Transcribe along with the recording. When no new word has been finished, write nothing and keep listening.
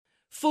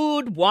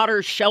Food,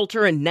 water,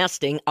 shelter, and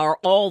nesting are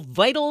all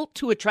vital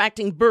to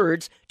attracting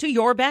birds to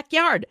your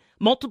backyard.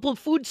 Multiple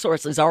food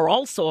sources are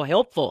also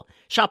helpful.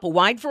 Shop a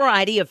wide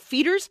variety of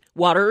feeders,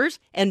 waterers,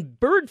 and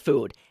bird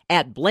food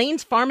at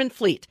Blaine's Farm and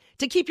Fleet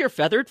to keep your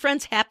feathered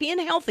friends happy and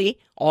healthy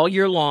all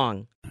year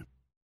long.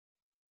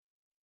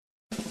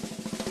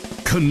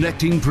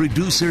 Connecting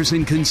producers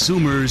and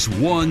consumers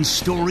one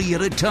story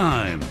at a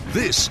time.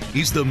 This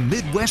is the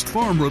Midwest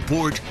Farm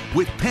Report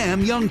with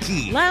Pam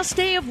Youngkey. Last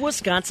day of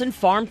Wisconsin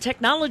Farm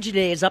Technology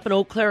Days up in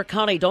Eau Claire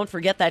County. Don't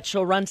forget that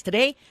show runs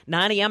today,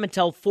 9 a.m.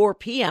 until 4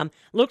 p.m.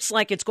 Looks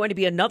like it's going to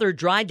be another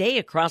dry day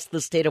across the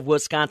state of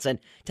Wisconsin.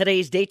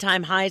 Today's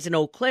daytime highs in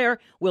Eau Claire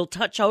will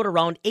touch out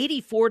around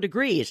 84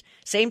 degrees.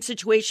 Same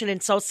situation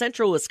in south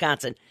central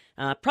Wisconsin.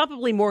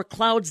 Probably more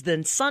clouds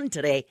than sun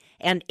today,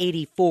 and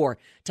 84.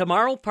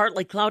 Tomorrow,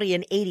 partly cloudy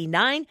and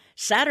 89.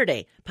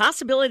 Saturday,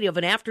 possibility of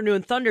an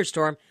afternoon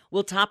thunderstorm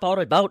will top out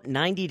about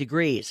 90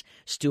 degrees.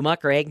 Stu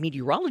Mucker, ag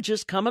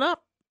meteorologist, coming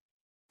up.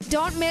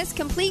 Don't miss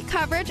complete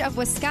coverage of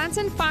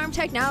Wisconsin Farm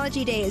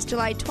Technology Days,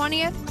 July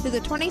 20th through the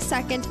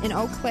 22nd in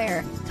Eau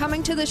Claire.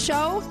 Coming to the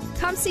show?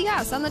 Come see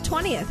us on the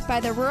 20th by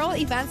the Rural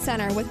Event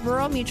Center with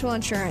Rural Mutual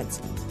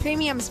Insurance.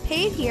 Premiums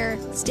paid here,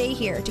 stay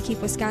here to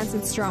keep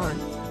Wisconsin strong.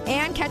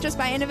 And catch us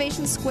by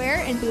Innovation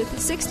Square in booth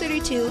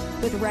 632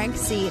 with Rank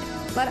Seed.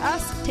 Let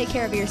us take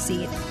care of your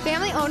seed.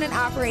 Family owned and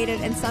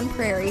operated in Sun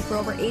Prairie for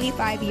over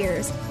 85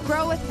 years.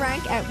 Grow with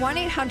Rank at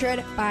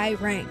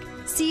 1-800-BUY-RANK.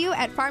 See you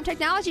at Farm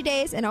Technology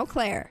Days in Eau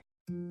Claire.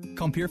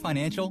 Compeer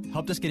Financial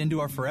helped us get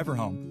into our forever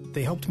home.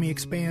 They helped me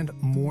expand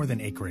more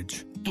than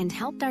acreage. And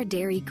helped our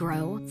dairy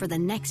grow for the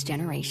next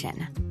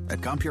generation.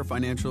 At Compeer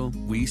Financial,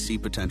 we see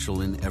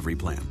potential in every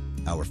plan.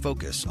 Our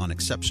focus on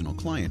exceptional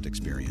client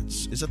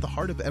experience is at the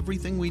heart of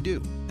everything we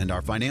do, and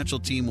our financial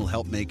team will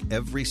help make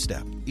every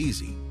step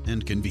easy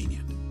and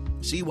convenient.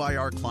 See why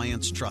our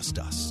clients trust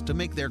us to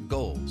make their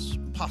goals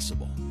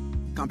possible.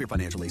 Compeer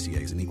Financial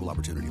ACA is an equal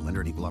opportunity lender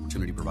and equal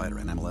opportunity provider.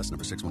 NMLS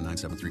number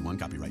 619731.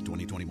 Copyright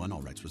 2021.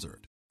 All rights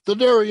reserved. The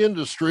dairy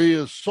industry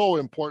is so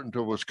important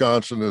to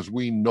Wisconsin, as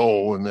we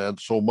know, and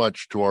adds so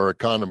much to our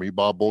economy.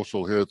 Bob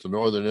Boesel here at the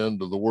northern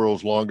end of the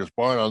world's longest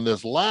barn on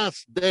this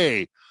last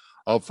day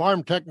of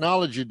Farm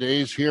Technology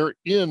Days here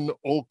in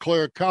Eau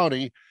Claire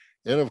County.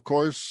 And of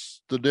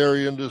course, the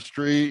dairy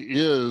industry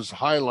is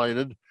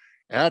highlighted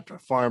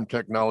at Farm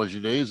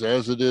Technology Days,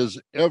 as it is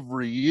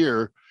every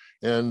year.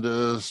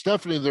 And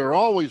Stephanie, there are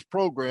always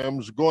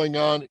programs going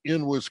on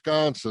in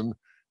Wisconsin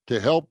to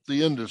help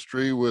the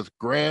industry with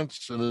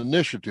grants and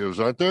initiatives,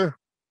 aren't there?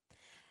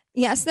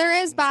 Yes, there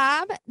is,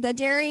 Bob. The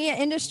dairy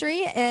industry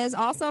is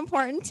also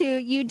important to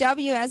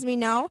UW, as we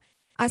know.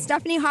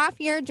 Stephanie Hoff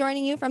here,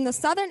 joining you from the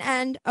southern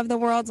end of the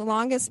world's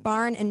longest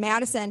barn in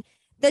Madison.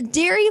 The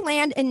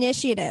Dairyland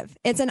Initiative.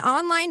 It's an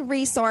online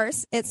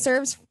resource. It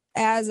serves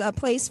as a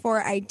place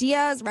for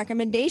ideas,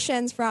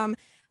 recommendations from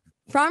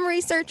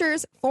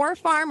researchers for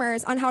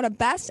farmers on how to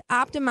best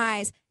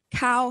optimize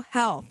cow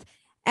health.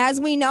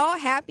 As we know,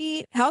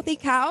 happy, healthy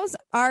cows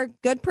are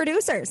good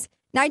producers.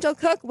 Nigel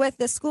Cook with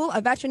the School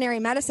of Veterinary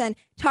Medicine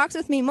talks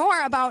with me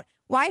more about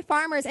why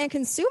farmers and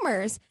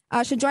consumers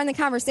should join the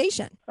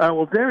conversation.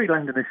 Well,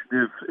 Dairyland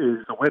Initiative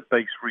is a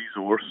web-based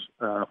resource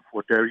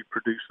for dairy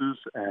producers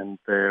and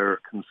their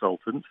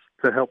consultants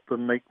to help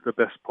them make the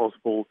best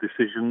possible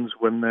decisions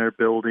when they're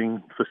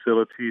building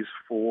facilities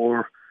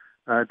for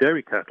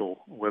dairy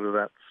cattle, whether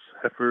that's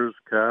heifers,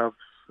 calves,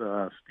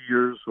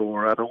 steers,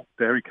 or adult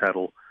dairy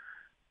cattle.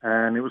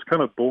 And it was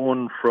kind of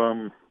born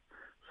from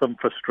some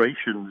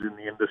frustrations in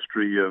the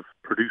industry of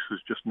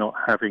producers just not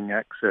having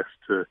access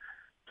to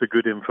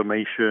good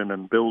information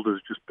and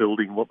builders just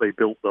building what they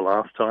built the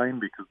last time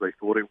because they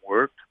thought it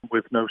worked,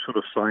 with no sort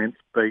of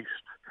science-based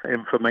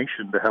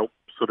information to help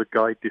sort of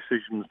guide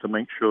decisions to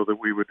make sure that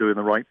we were doing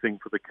the right thing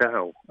for the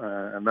cow.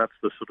 And that's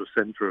the sort of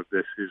center of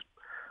this, is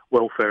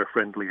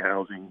welfare-friendly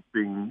housing,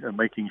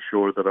 making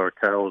sure that our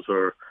cows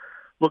are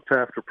looked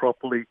after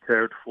properly,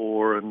 cared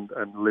for, and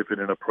live in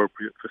an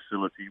appropriate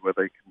facility where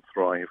they can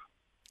thrive.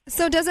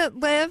 So does it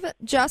live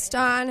just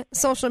on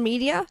social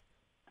media?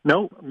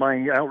 No,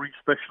 my outreach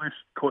specialist,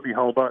 Courtney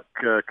Halbach,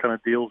 kind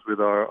of deals with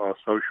our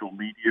social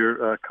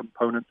media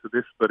component to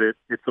this, but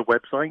it's a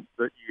website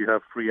that you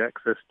have free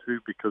access to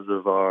because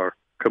of our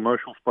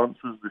commercial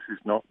sponsors. This is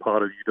not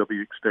part of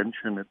UW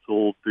Extension. It's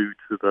all due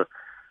to the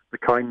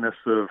kindness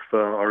of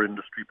our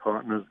industry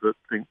partners that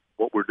think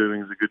what we're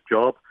doing is a good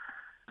job.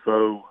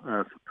 So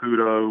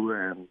Saputo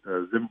and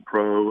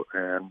Zimpro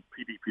and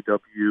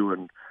PDPW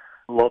and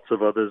lots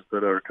of others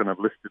that are kind of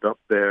listed up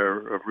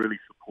there have really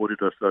supported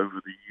us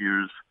over the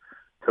years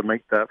to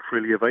make that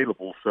freely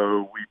available.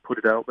 So we put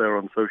it out there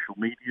on social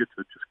media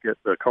to just get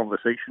the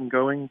conversation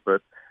going,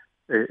 but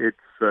it's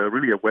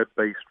really a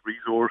web-based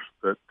resource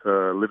that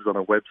lives on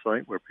a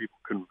website where people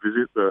can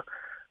visit the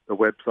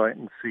website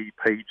and see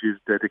pages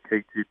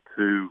dedicated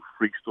to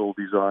freestall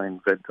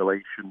design,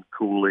 ventilation,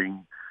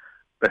 cooling,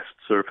 best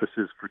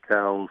surfaces for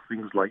cows,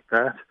 things like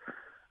that.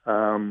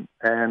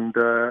 And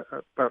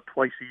about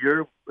twice a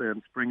year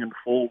in spring and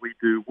fall, we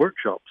do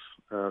workshops.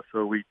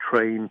 So we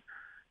train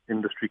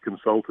industry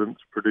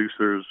consultants,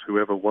 producers,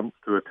 whoever wants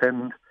to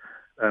attend.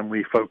 And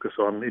we focus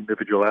on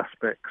individual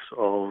aspects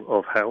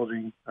of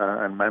housing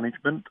and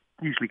management.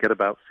 Usually get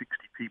about 60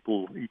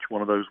 people each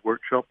one of those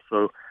workshops.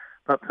 So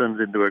that turns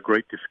into a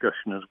great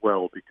discussion as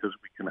well, because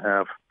we can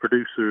have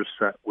producers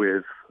sat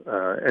with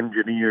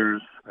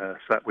engineers,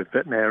 sat with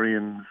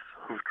veterinarians,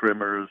 hoof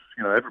trimmers,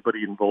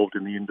 everybody involved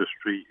in the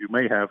industry who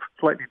may have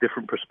slightly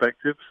different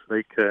perspectives.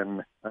 They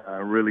can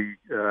really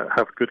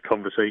have a good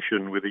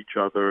conversation with each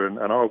other. And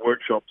our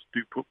workshops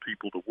do put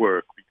people to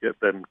work. We get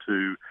them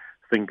to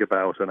think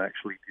about and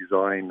actually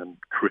design and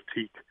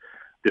critique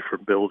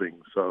different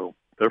buildings. So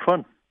they're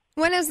fun.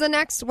 When is the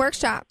next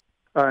workshop?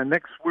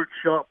 Next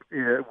workshop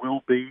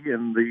will be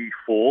in the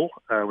fall.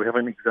 We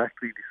haven't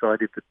exactly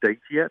decided the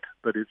date yet,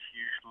 but it's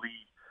usually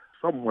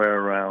somewhere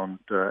around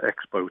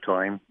Expo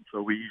time.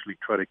 So we usually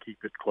try to keep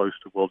it close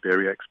to World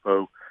Dairy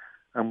Expo.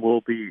 And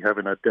we'll be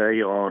having a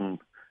day on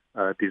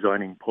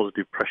designing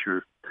positive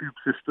pressure tube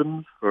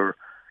systems for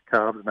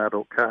calves and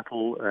adult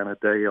cattle, and a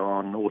day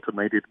on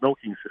automated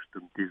milking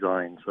system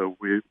design. So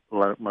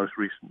our most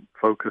recent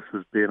focus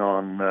has been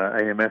on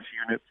AMS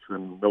units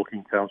and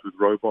milking cows with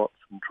robots,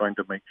 and trying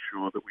to make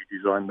sure that we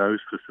design those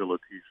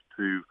facilities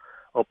to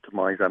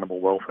optimize animal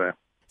welfare.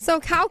 So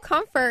cow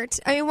comfort,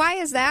 why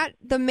is that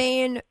the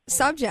main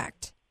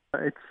subject?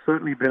 It's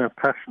certainly been a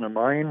passion of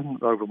mine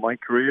over my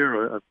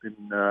career. I've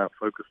been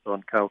focused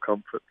on cow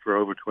comfort for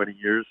over 20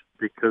 years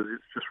because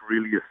it's just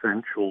really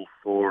essential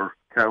for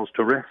cows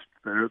to rest.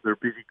 They're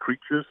busy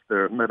creatures.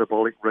 Their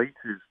metabolic rate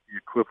is the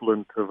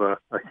equivalent of a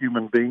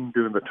human being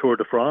doing the Tour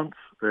de France.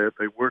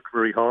 They work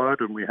very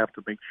hard, and we have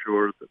to make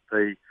sure that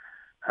they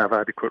have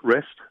adequate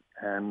rest,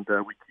 and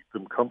we keep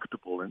them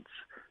comfortable. It's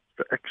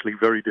actually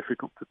very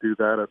difficult to do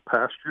that at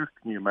pasture.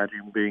 Can you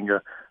imagine being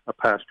a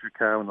pasture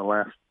cow in the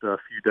last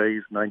few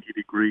days, 90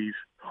 degrees,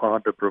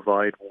 hard to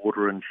provide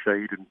water and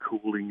shade and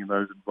cooling in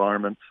those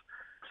environments.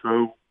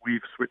 So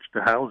we've switched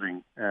to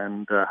housing,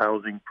 and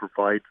housing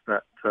provides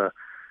that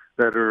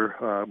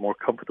better, more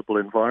comfortable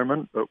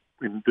environment. But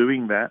in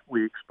doing that,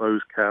 we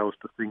expose cows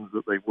to things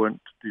that they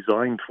weren't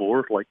designed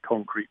for, like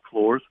concrete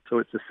floors. So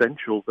it's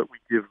essential that we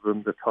give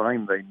them the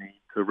time they need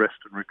to rest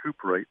and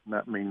recuperate. And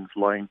that means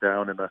lying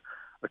down in a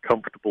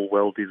comfortable,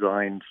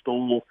 well-designed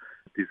stall,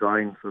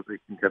 designed so they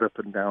can get up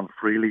and down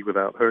freely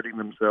without hurting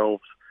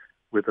themselves,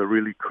 with a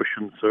really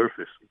cushioned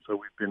surface. And so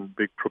we've been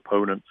big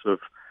proponents of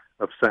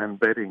sand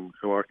bedding,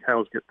 so our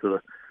cows get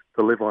to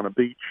live on a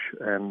beach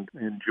and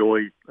enjoy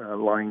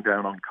lying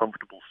down on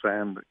comfortable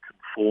sand that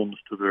conforms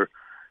to their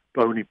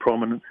bony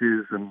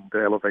prominences and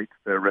elevates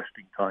their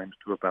resting times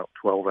to about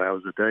 12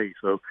 hours a day.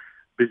 So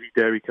busy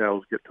dairy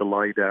cows get to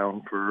lie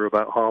down for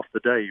about half the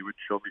day, which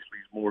obviously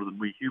is more than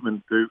we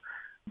humans do.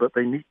 But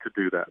they need to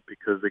do that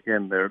because,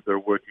 again, they're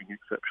working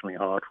exceptionally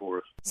hard for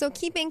us. So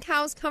keeping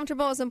cows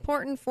comfortable is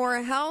important for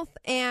health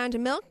and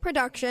milk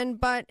production,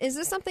 but is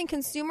this something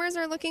consumers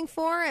are looking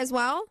for as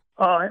well?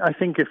 I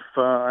think if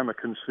I'm a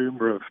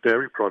consumer of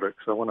dairy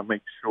products, I want to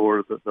make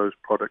sure that those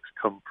products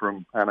come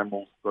from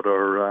animals that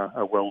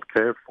are well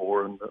cared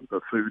for, and that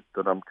the food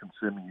that I'm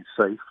consuming is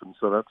safe. And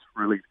so that's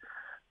really,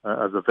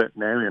 as a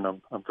veterinarian,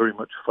 I'm very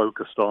much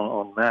focused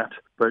on that.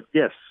 But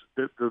yes,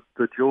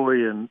 the joy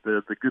and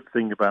the good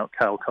thing about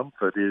cow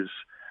comfort is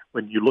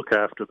when you look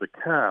after the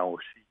cow,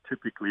 she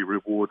typically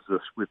rewards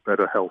us with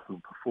better health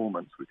and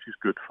performance, which is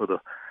good for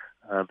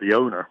the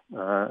owner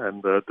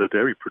and the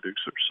dairy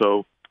producer.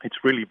 So it's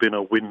really been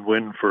a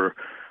win-win for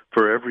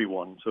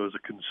everyone. So as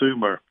a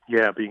consumer,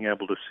 being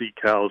able to see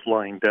cows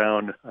lying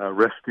down,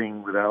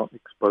 resting without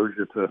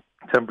exposure to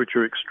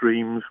temperature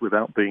extremes,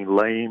 without being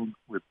lame,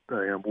 with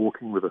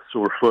walking with a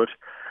sore foot,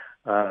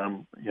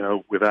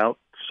 without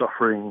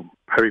suffering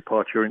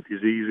periparturient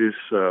diseases,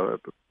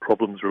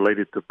 problems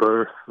related to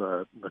birth,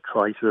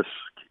 nephritis,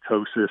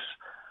 ketosis,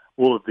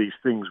 all of these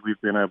things we've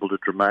been able to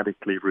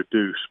dramatically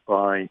reduce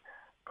by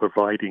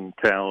providing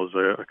cows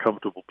a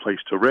comfortable place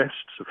to rest,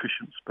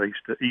 sufficient space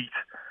to eat,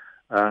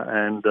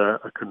 and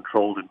a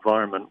controlled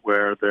environment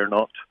where they're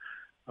not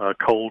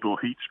cold or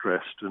heat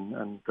stressed.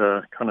 And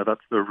kind of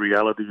that's the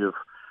reality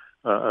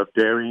of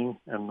dairying,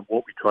 and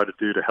what we try to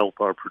do to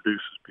help our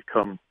producers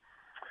become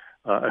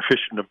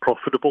efficient and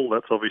profitable.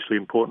 That's obviously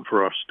important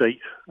for our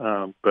state.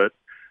 But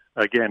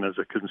again, as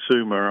a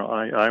consumer,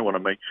 I want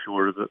to make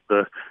sure that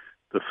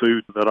the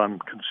food that I'm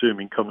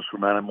consuming comes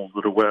from animals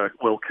that are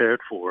well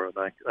cared for. And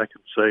I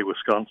can say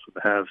Wisconsin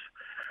has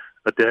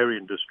a dairy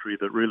industry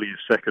that really is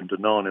second to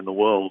none in the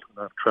world.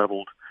 And I've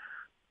traveled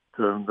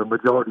to the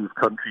majority of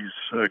countries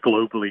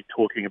globally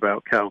talking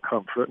about cow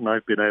comfort, and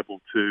I've been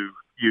able to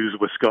use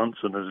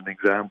Wisconsin as an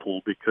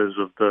example because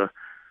of the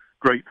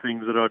great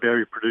things that our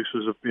dairy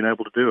producers have been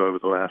able to do over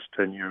the last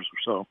 10 years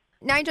or so.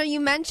 Nigel, you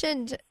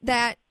mentioned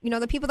that,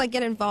 the people that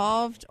get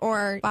involved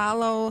or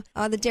follow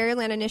the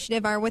Dairyland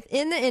Initiative are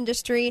within the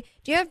industry.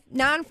 Do you have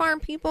non-farm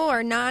people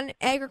or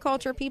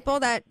non-agriculture people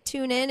that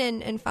tune in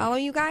and follow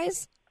you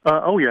guys?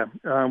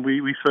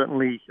 We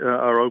certainly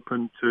are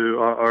open to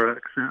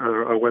our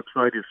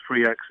website is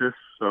free access,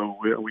 so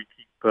we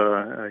keep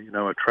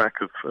a track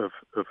of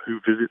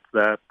who visits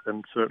that,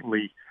 and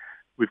certainly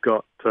we've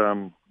got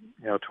 20+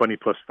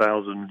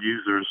 thousand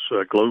users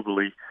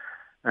globally,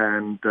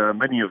 and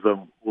many of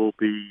them will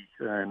be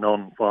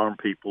non-farm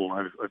people.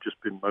 I've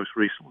just been most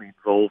recently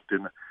involved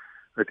in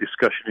a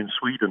discussion in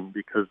Sweden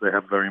because they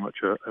have very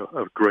much a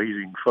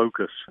grazing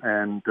focus,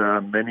 and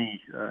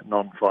many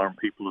non-farm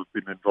people have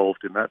been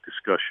involved in that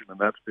discussion, and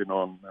that's been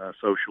on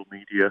social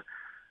media,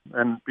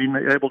 and being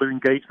able to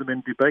engage them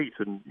in debate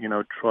and,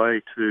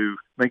 try to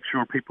make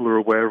sure people are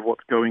aware of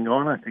what's going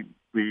on. I think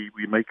we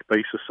make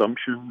base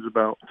assumptions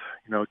about,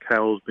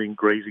 cows being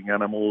grazing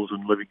animals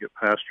and living at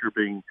pasture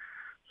being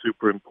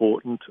super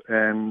important,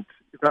 and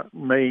that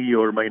may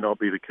or may not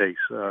be the case.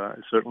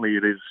 Certainly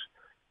it is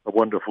a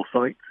wonderful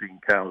sight seeing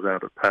cows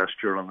out at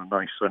pasture on a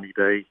nice sunny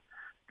day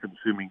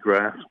consuming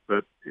grass,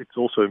 but it's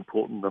also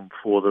important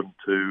for them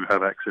to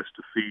have access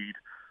to feed,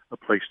 a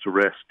place to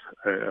rest,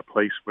 a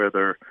place where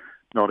they're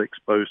not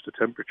exposed to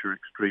temperature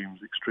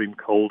extremes, extreme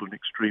cold and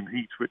extreme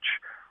heat, which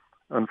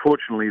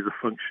unfortunately is a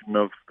function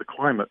of the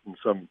climate in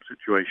some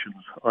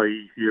situations,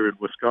 i.e. here in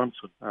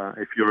Wisconsin.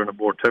 If you're in a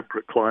more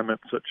temperate climate,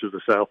 such as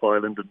the South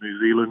Island of New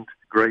Zealand,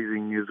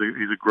 grazing is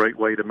a great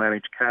way to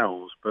manage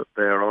cows, but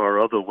there are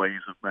other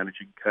ways of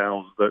managing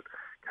cows that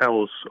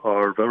cows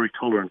are very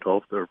tolerant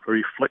of. They're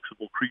very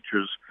flexible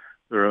creatures.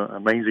 They're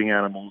amazing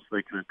animals.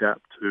 They can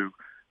adapt to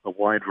a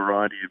wide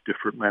variety of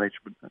different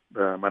management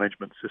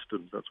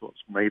systems. That's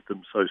what's made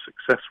them so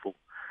successful.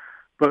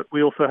 But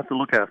we also have to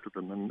look after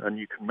them, and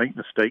you can make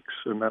mistakes,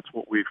 and that's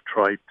what we've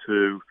tried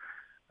to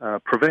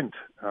prevent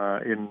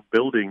in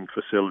building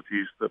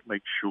facilities that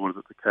make sure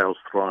that the cows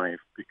thrive,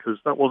 because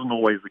that wasn't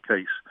always the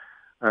case,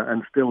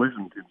 and still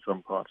isn't in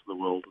some parts of the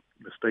world.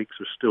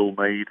 Mistakes are still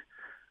made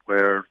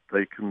where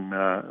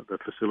the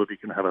facility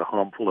can have a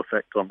harmful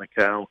effect on the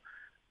cow,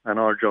 and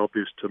our job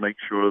is to make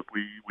sure that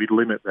we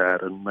limit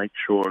that and make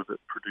sure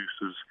that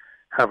producers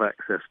have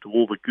access to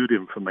all the good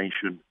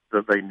information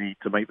that they need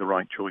to make the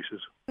right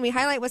choices. We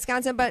highlight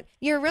Wisconsin, but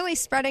you're really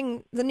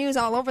spreading the news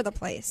all over the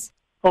place.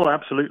 Oh,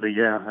 absolutely,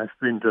 yeah. I've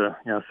been to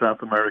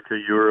South America,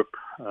 Europe,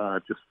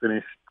 just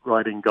finished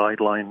writing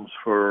guidelines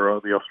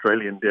for the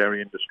Australian dairy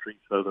industry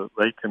so that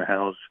they can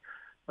house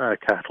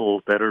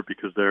cattle better,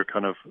 because they're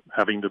kind of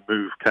having to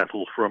move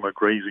cattle from a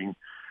grazing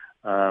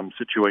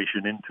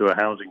situation into a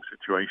housing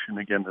situation.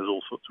 Again, there's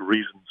all sorts of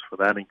reasons for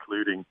that,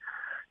 including,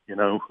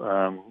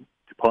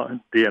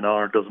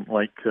 DNR doesn't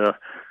like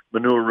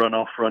manure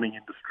runoff running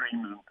into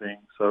streams and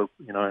things. So,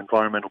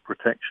 environmental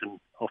protection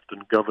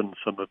often governs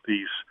some of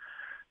these,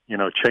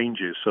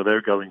 changes. So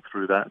they're going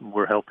through that, and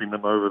we're helping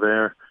them over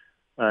there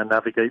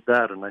navigate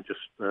that. And as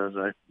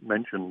I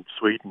mentioned,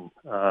 Sweden,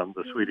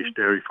 the Swedish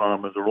dairy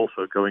farmers are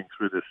also going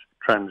through this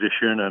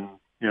transition, and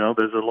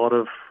there's a lot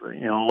of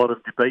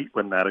debate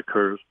when that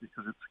occurs,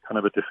 because it's kind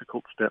of a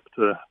difficult step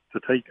to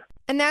take.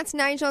 And that's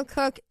Nigel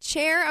Cook,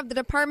 chair of the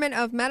Department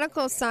of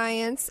Medical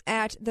Science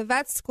at the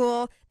Vet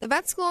School. The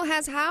Vet School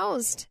has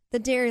housed the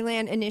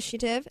Dairyland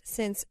Initiative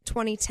since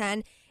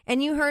 2010.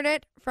 And you heard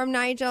it from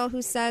Nigel,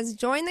 who says,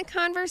 join the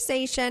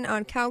conversation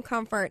on cow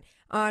comfort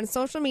on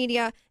social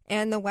media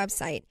and the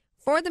website.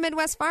 For the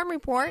Midwest Farm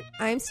Report,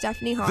 I'm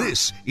Stephanie Hall.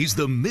 This is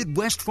the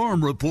Midwest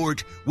Farm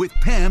Report with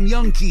Pam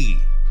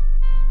Youngkey.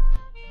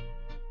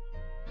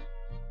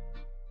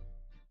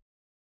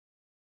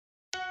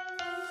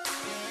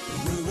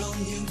 Rural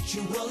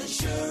Mutual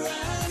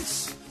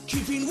Insurance,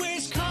 keeping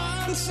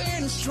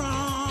Wisconsin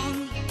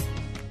strong.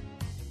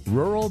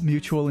 Rural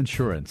Mutual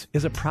Insurance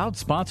is a proud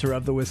sponsor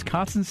of the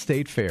Wisconsin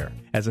State Fair.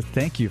 As a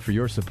thank you for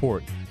your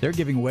support, they're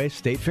giving away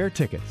State Fair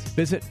tickets.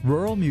 Visit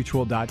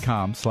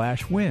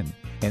ruralmutual.com/win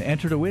and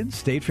enter to win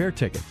State Fair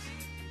tickets.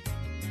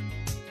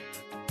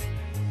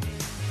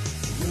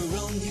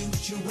 Rural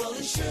Mutual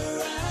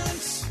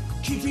Insurance,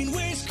 keeping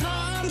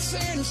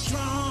Wisconsin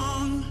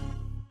strong.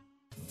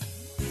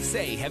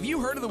 Say, have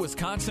you heard of the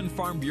Wisconsin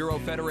Farm Bureau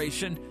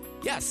Federation?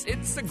 Yes,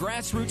 it's a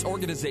grassroots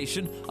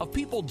organization of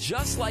people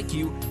just like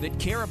you that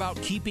care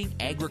about keeping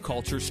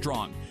agriculture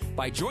strong.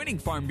 By joining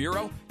Farm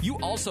Bureau, you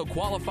also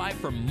qualify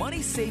for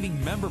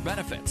money-saving member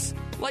benefits,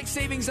 like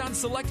savings on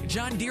select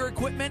John Deere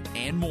equipment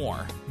and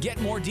more. Get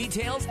more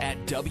details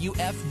at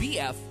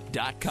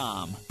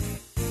WFBF.com.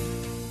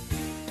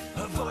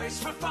 A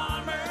voice for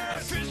farmers, a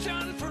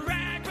vision for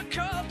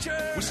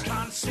agriculture.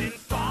 Wisconsin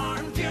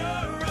Farm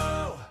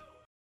Bureau.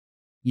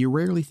 You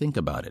rarely think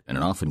about it, and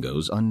it often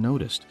goes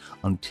unnoticed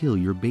until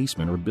your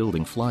basement or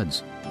building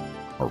floods.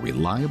 A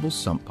reliable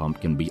sump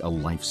pump can be a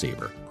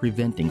lifesaver,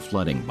 preventing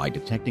flooding by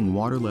detecting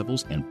water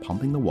levels and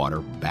pumping the water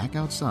back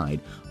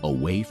outside,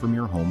 away from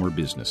your home or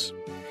business.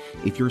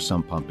 If your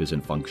sump pump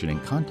isn't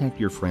functioning, contact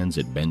your friends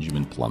at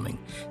Benjamin Plumbing.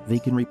 They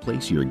can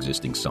replace your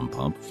existing sump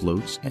pump,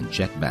 floats, and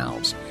check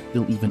valves.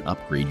 They'll even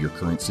upgrade your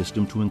current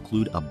system to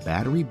include a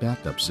battery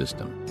backup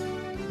system.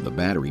 The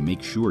battery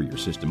makes sure your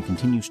system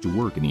continues to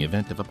work in the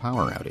event of a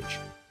power outage.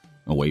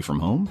 Away from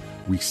home?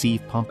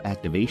 Receive pump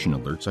activation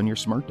alerts on your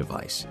smart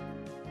device.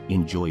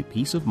 Enjoy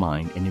peace of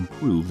mind and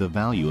improve the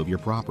value of your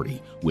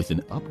property with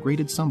an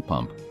upgraded sump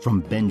pump from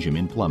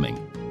Benjamin Plumbing.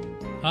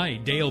 Hi,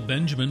 Dale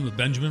Benjamin with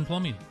Benjamin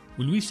Plumbing.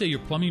 When we say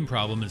your plumbing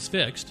problem is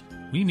fixed,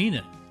 we mean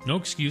it. No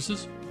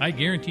excuses. I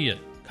guarantee it.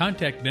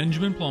 Contact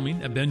Benjamin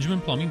Plumbing at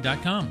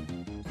benjaminplumbing.com.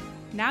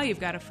 Now you've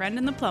got a friend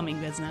in the plumbing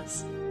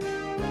business.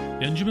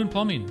 Benjamin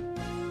Plumbing.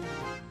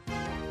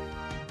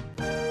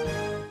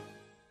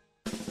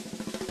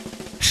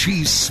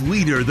 She's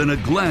sweeter than a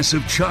glass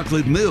of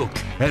chocolate milk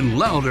and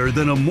louder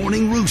than a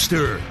morning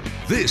rooster.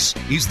 This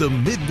is the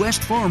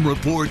Midwest Farm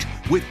Report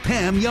with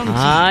Pam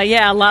Youngkey.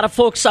 Yeah, a lot of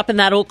folks up in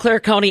that Eau Claire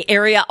County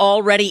area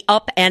already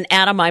up and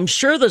at 'em. I'm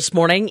sure this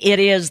morning it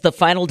is the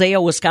final day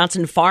of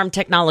Wisconsin Farm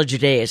Technology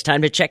Day. It's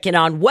time to check in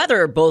on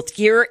weather both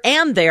here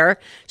and there.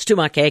 Stu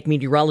Muck, ag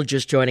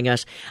meteorologist, joining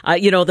us.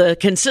 The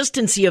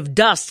consistency of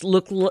dust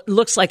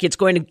looks like it's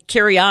going to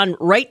carry on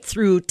right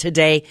through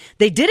today.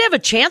 They did have a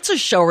chance of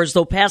showers,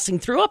 though, passing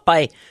through up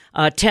by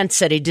Tent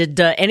City. Did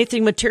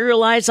anything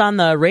materialize on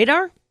the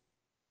radar?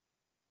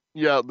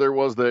 Yeah, there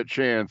was that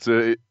chance.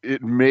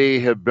 It may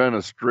have been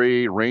a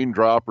stray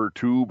raindrop or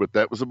two, but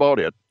that was about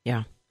it.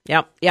 Yeah.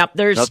 Yep.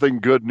 There's nothing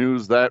good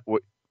news that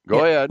way. Go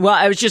ahead. Well,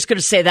 I was just going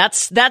to say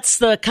that's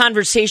the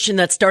conversation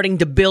that's starting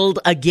to build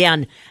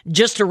again.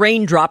 Just a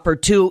raindrop or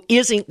two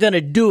isn't going to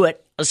do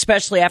it,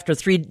 especially after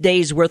 3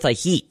 days worth of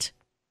heat.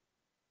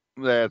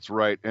 That's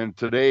right. And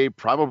today,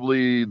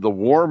 probably the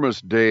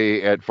warmest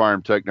day at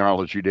Farm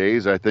Technology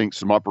Days. I think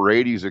some upper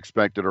 80s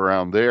expected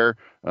around there.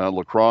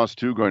 La Crosse,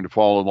 too, going to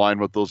fall in line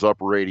with those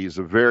upper 80s.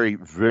 A very,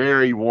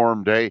 very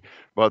warm day.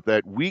 But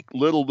that weak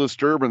little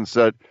disturbance,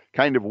 that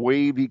kind of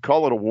wavy,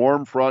 call it a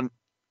warm front,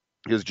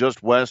 is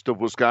just west of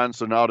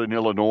Wisconsin out in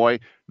Illinois.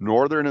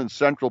 Northern and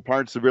central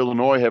parts of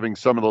Illinois having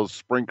some of those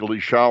sprinkly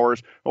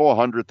showers, a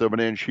 100th of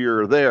an inch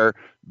here or there.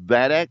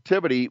 That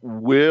activity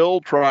will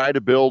try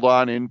to build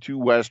on into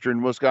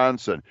western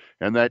Wisconsin.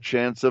 And that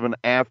chance of an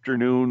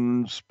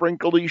afternoon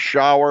sprinkly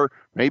shower,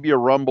 maybe a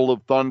rumble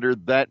of thunder,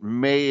 that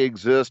may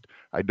exist.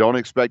 I don't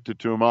expect it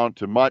to amount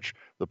to much.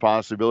 The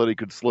possibility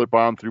could slip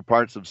on through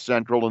parts of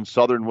central and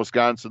southern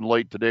Wisconsin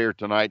late today or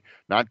tonight.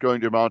 Not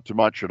going to amount to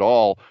much at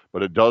all,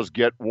 but it does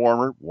get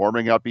warmer,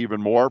 warming up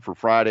even more for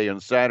Friday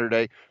and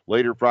Saturday.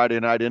 Later Friday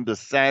night into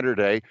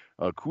Saturday,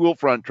 a cool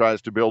front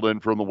tries to build in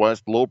from the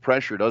west. Low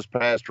pressure does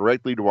pass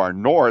directly to our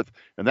north,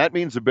 and that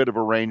means a bit of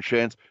a rain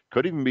chance.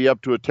 Could even be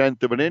up to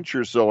 1/10 of an inch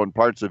or so in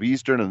parts of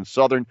eastern and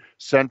southern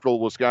central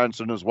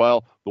Wisconsin as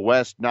well. The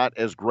west, not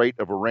as great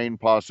of a rain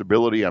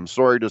possibility, I'm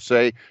sorry to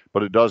say,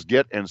 but it does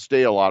get and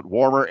stay a lot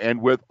warmer.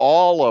 And with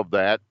all of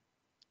that,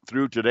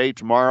 through today,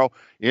 tomorrow,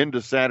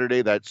 into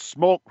Saturday, that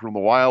smoke from the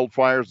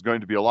wildfires is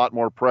going to be a lot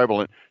more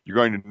prevalent. You're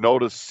going to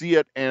notice, see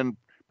it, and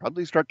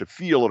probably start to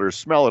feel it or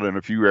smell it in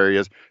a few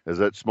areas as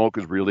that smoke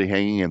is really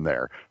hanging in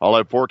there. I'll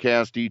have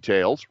forecast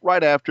details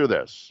right after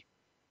this.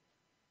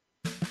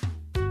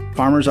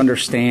 Farmers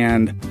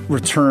understand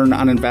return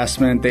on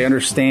investment. They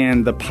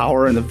understand the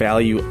power and the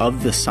value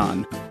of the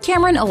sun.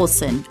 Cameron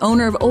Olson,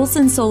 owner of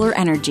Olson Solar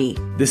Energy.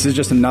 This is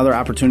just another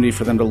opportunity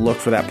for them to look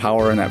for that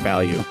power and that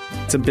value.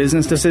 It's a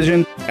business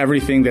decision.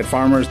 Everything that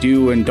farmers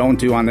do and don't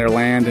do on their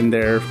land and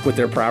with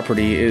their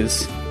property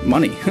is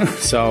money.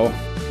 So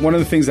one of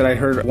the things that I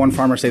heard one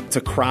farmer say, it's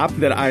a crop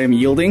that I am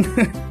yielding.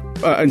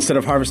 Instead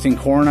of harvesting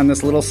corn on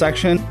this little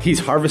section, he's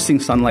harvesting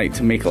sunlight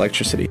to make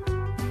electricity.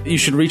 You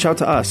should reach out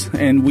to us,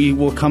 and we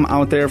will come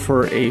out there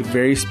for a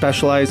very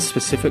specialized,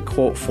 specific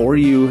quote for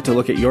you to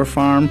look at your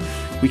farm.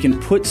 We can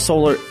put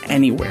solar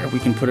anywhere. We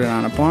can put it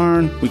on a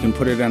barn. We can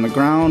put it on the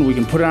ground. We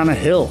can put it on a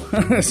hill.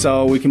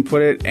 So we can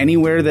put it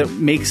anywhere that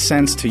makes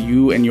sense to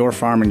you and your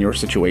farm and your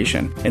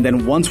situation. And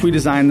then once we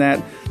design that,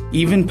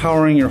 even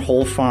powering your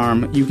whole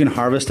farm, you can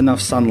harvest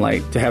enough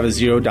sunlight to have a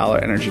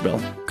 $0 energy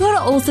bill. Go to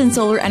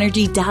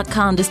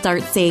olsonsolarenergy.com to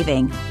start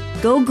saving.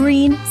 Go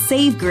green,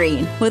 save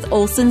green with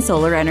Olson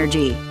Solar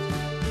Energy.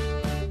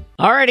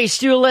 All righty,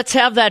 Stu, let's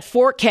have that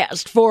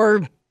forecast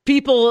for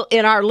people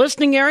in our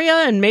listening area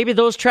and maybe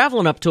those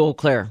traveling up to Eau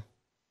Claire.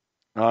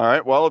 All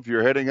right. Well, if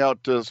you're heading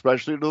out,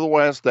 especially to the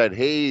west, that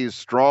haze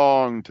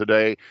strong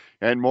today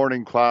and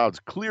morning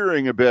clouds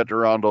clearing a bit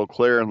around Eau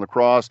Claire and La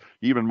Crosse,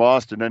 even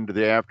Mauston into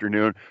the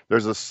afternoon.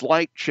 There's a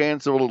slight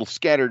chance of a little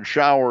scattered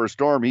shower or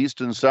storm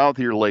east and south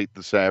here late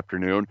this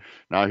afternoon.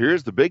 Now,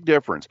 here's the big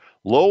difference.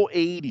 Low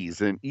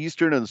 80s in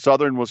eastern and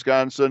southern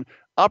Wisconsin.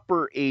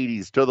 Upper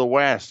 80s to the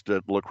west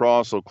at La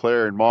Crosse, Eau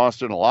Claire, and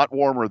Mauston. A lot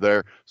warmer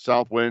there.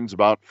 South winds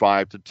about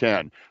 5 to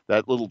 10.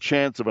 That little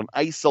chance of an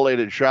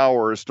isolated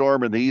shower or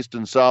storm in the east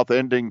and south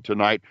ending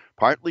tonight.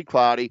 Partly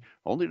cloudy,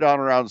 only down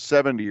around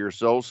 70 or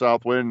so.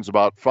 South winds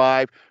about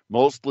 5.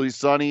 Mostly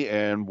sunny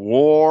and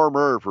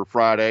warmer for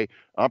Friday.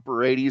 Upper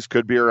 80s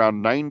could be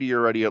around 90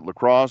 already at La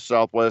Crosse.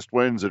 Southwest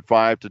winds at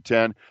 5 to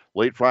 10.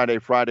 Late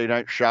Friday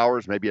night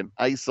showers, maybe an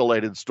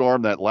isolated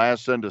storm that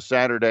lasts into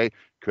Saturday.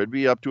 Could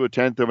be up to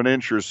 1/10 of an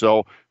inch or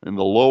so. In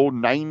the low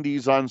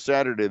 90s on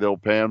Saturday, though,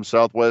 Pam.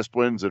 Southwest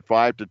winds at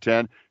 5 to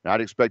 10.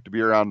 I'd expect to be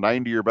around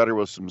 90 or better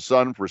with some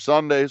sun for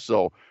Sunday.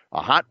 So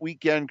a hot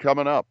weekend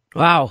coming up.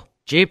 Wow.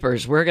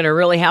 Jeepers, we're going to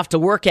really have to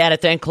work at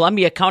it then.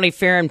 Columbia County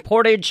Fair in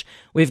Portage.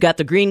 We've got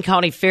the Greene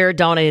County Fair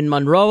down in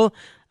Monroe.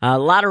 A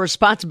lot of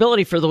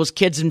responsibility for those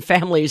kids and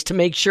families to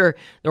make sure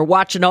they're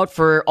watching out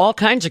for all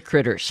kinds of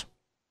critters.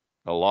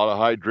 A lot of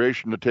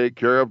hydration to take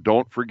care of.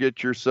 Don't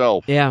forget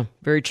yourself. Yeah,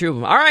 very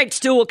true. All right,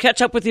 Stu, we'll catch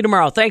up with you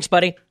tomorrow. Thanks,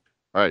 buddy.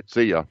 All right,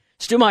 see ya.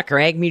 Stu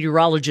Macher, ag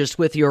meteorologist,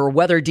 with your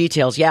weather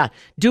details. Yeah,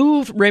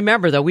 do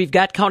remember, though, we've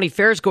got county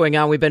fairs going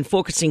on. We've been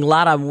focusing a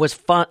lot on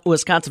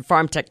Wisconsin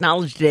Farm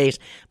Technology Days,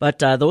 but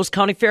those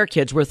county fair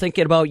kids, we're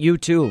thinking about you,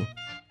 too.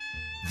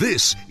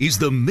 This is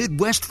the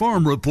Midwest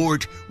Farm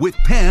Report with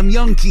Pam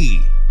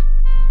Youngkey.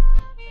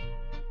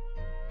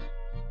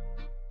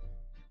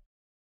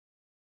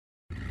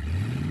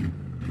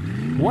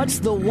 What's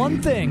the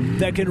one thing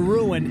that can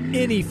ruin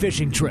any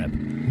fishing trip?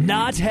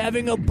 Not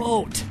having a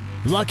boat.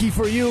 Lucky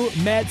for you,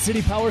 Mad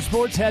City Power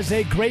Sports has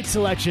a great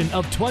selection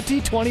of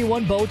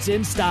 2021 boats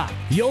in stock.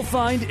 You'll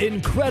find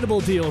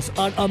incredible deals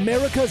on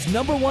America's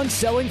 #1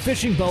 selling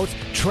fishing boat,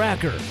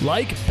 Tracker,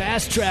 like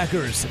Bass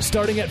Trackers,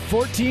 starting at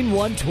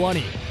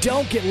 $14,120.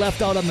 Don't get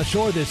left out on the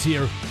shore this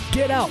year.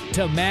 Get out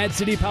to Mad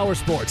City Power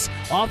Sports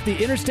off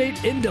the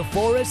interstate into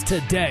Forest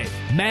today.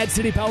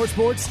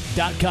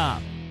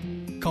 MadCityPowersports.com.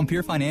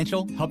 Compeer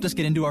Financial helped us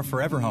get into our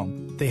forever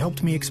home. They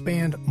helped me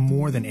expand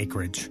more than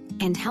acreage.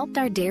 And helped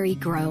our dairy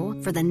grow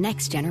for the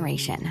next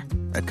generation.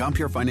 At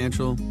Compeer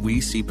Financial, we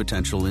see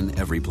potential in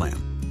every plan.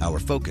 Our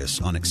focus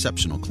on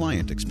exceptional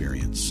client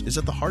experience is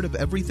at the heart of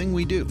everything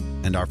we do,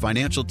 and our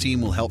financial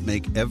team will help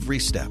make every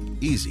step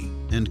easy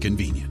and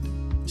convenient.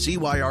 See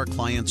why our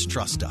clients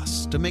trust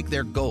us to make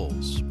their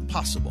goals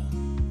possible.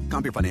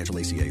 Compeer Financial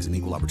ACA is an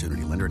equal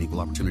opportunity lender and equal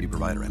opportunity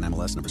provider.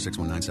 NMLS number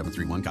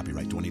 619731.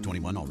 Copyright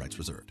 2021. All rights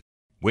reserved.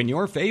 When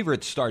your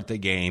favorites start the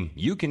game,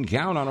 you can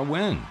count on a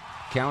win.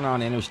 Count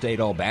on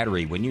Interstate All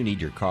Battery when you need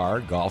your car,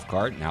 golf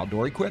cart, and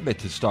outdoor equipment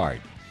to start.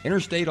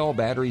 Interstate All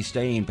Battery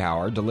staying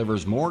power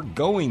delivers more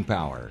going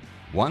power.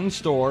 One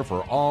store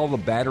for all the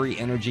battery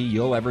energy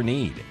you'll ever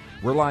need.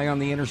 Rely on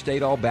the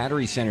Interstate All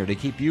Battery Center to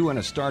keep you in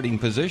a starting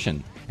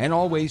position. And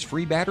always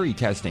free battery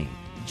testing.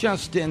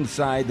 Just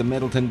inside the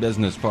Middleton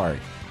Business Park.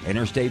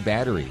 Interstate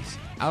Batteries.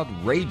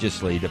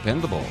 Outrageously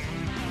dependable.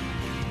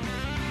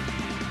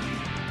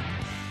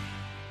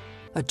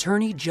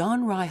 Attorney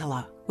John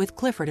Raihala with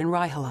Clifford &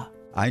 Raihala.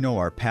 I know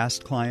our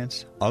past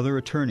clients, other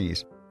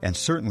attorneys, and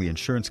certainly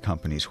insurance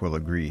companies will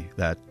agree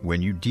that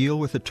when you deal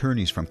with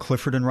attorneys from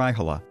Clifford &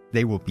 Raihala,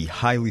 they will be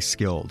highly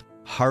skilled,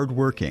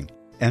 hardworking,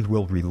 and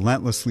will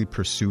relentlessly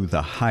pursue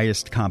the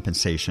highest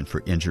compensation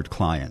for injured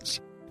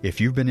clients.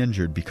 If you've been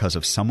injured because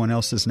of someone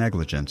else's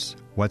negligence,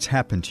 what's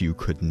happened to you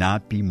could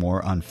not be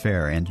more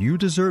unfair, and you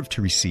deserve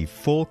to receive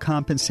full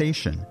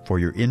compensation for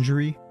your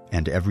injury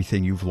and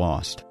everything you've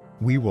lost.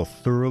 We will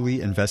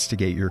thoroughly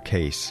investigate your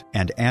case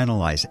and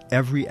analyze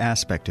every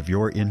aspect of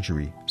your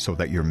injury so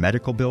that your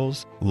medical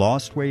bills,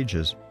 lost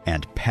wages,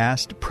 and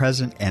past,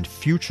 present, and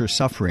future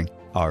suffering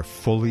are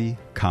fully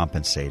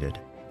compensated.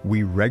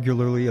 We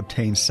regularly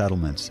obtain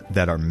settlements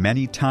that are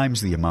many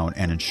times the amount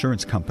an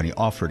insurance company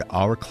offered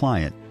our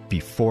client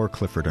before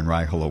Clifford &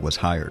 Raihala was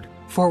hired.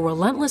 For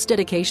relentless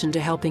dedication to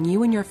helping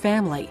you and your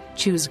family,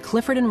 choose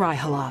Clifford &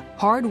 Raihala,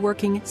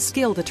 hard-working,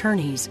 skilled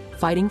attorneys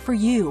fighting for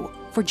you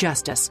for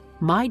justice.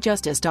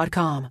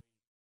 MyJustice.com.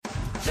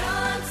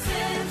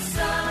 Johnson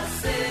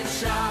Sausage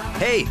Shop.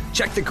 Hey,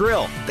 check the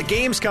grill. The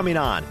game's coming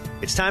on.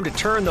 It's time to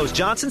turn those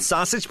Johnson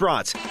sausage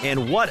brats.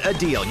 And what a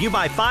deal. You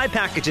buy 5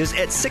 packages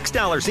at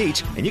 $6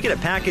 each, and you get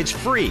a package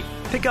free.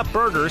 Pick up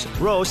burgers,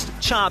 roast,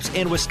 chops,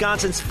 and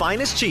Wisconsin's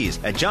finest cheese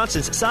at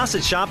Johnson's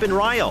Sausage Shop in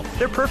Ryle.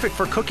 They're perfect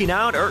for cooking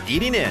out or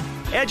eating in.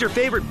 Add your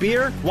favorite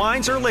beer,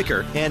 wines, or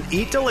liquor and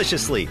eat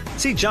deliciously.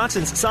 See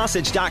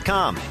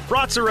johnsonssausage.com.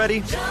 Brats are ready.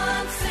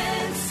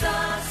 Johnson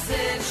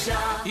Sausage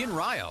Shop. In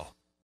Ryle.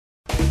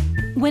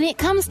 When it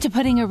comes to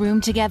putting a room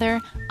together,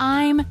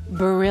 I'm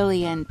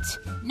brilliant.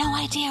 No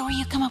idea where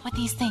you come up with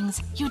these things.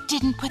 You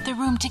didn't put the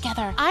room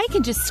together. I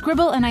can just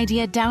scribble an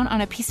idea down on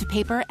a piece of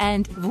paper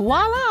and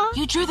voila!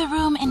 You drew the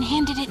room and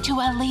handed it to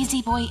a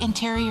lazy boy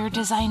interior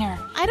designer.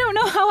 I don't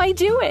know how I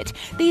do it.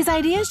 These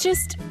ideas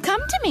just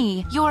come to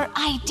me. Your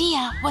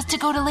idea was to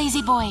go to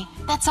Lazy Boy.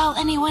 That's all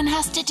anyone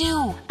has to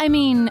do. I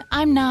mean,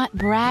 I'm not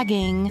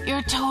bragging.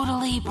 You're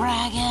totally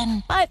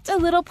bragging. But a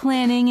little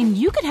planning and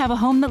you could have a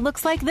home that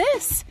looks like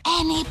this.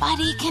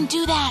 Anybody can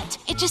do that.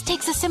 It just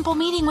takes a simple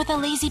meeting with a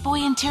Lazy Boy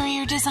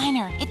interior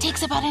designer. It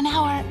takes about an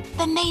hour.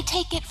 Then they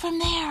take it from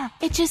there.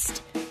 It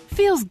just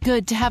feels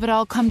good to have it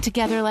all come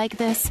together like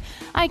this.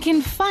 I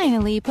can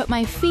finally put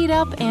my feet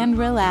up and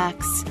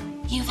relax.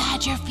 You've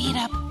had your feet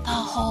up the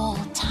whole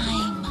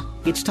time.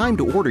 It's time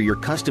to order your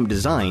custom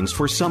designs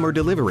for summer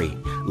delivery.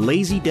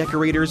 Lazy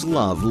Decorators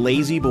love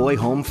Lazy Boy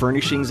Home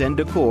Furnishings and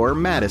Decor,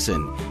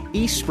 Madison,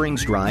 East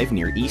Springs Drive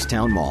near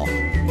Easttown Mall.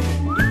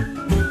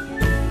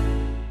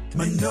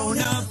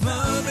 Monona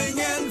Plumbing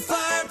and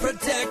Fire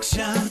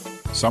Protection.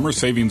 Summer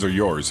savings are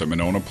yours at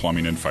Monona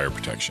Plumbing and Fire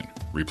Protection.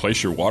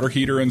 Replace your water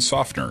heater and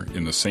softener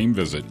in the same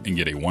visit and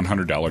get a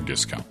 $100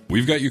 discount.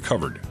 We've got you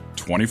covered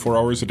 24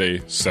 hours a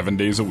day, 7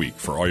 days a week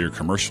for all your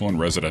commercial and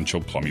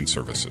residential plumbing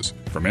services.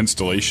 From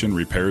installation,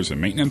 repairs,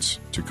 and maintenance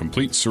to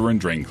complete sewer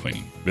and drain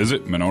cleaning.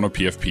 Visit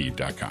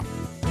MononaPFP.com.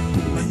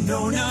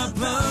 Monona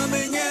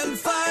Plumbing and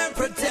Fire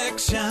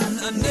Protection.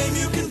 A name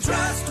you can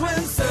trust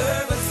when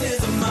service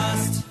is a must.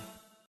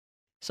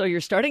 So you're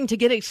starting to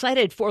get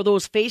excited for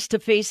those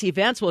face-to-face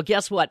events. Well,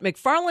 guess what?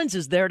 McFarland's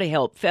is there to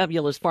help.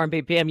 Fabulous Farm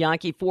Bay Pam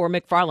Yankee for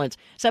McFarland's.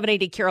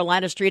 780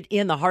 Carolina Street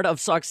in the heart of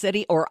Sauk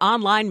City, or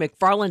online,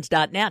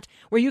 McFarland's.net,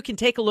 where you can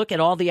take a look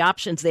at all the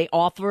options they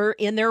offer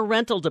in their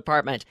rental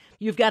department.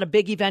 You've got a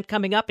big event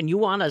coming up and you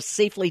want to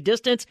safely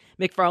distance,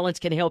 McFarland's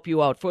can help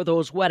you out for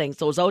those weddings,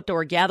 those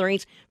outdoor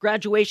gatherings,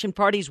 graduation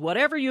parties,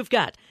 whatever you've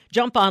got.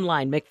 Jump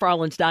online,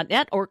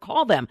 McFarland's.net, or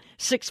call them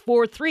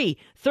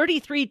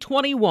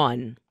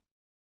 643-3321.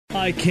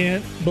 I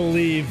can't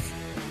believe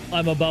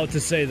I'm about to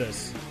say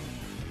this.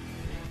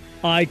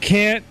 I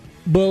can't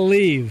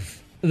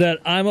believe that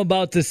I'm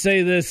about to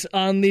say this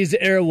on these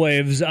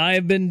airwaves.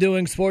 I've been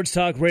doing sports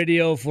talk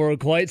radio for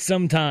quite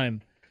some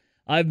time.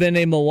 I've been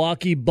a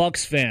Milwaukee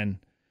Bucks fan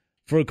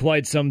for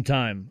quite some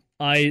time.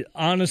 I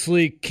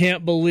honestly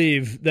can't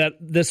believe that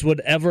this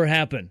would ever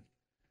happen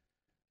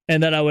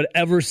and that I would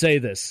ever say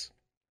this.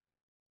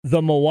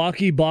 The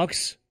Milwaukee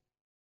Bucks,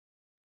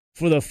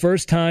 for the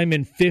first time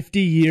in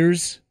 50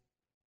 years,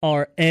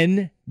 are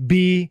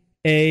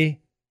NBA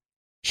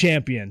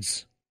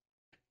champions.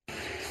 Booker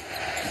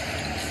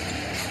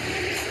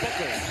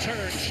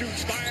turns,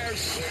 shoots,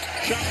 fires.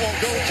 Shot won't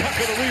go.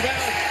 Tucker the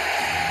rebound.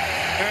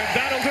 And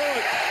that'll do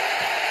it.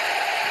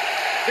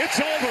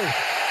 It's over.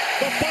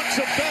 The Bucks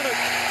have done it.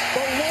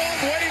 The long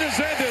wait has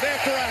ended.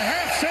 After a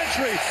half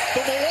century,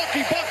 the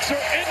Milwaukee Bucks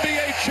are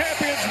NBA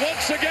champions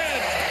once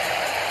again.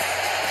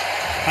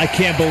 I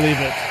can't believe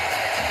it.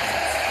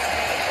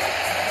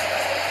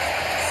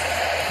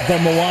 The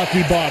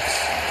Milwaukee Bucks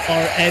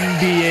are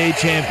NBA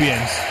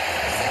champions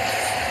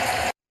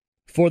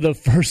for the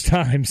first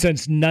time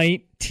since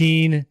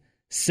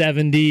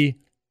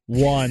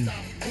 1971.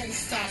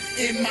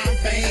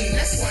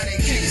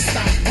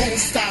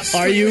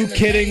 Are you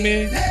kidding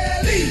me?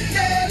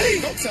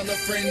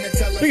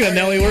 Speaking of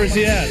Nelly, where's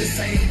he at?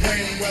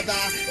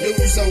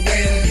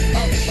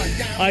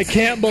 I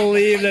can't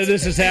believe that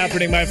this is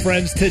happening, my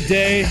friends.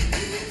 Today,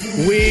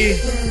 we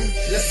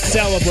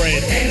celebrate.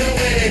 Ain't no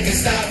way they can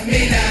stop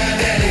me now,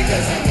 Daddy,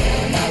 'cause I'm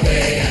on my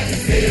way. I can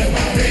feel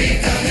my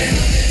ring coming.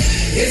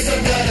 It's the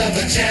blood of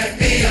a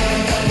champion.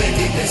 Only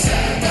deep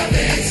inside my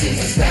veins, it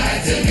was right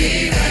to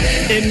be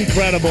running.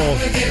 Incredible. I'm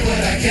gonna get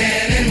what I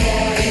can and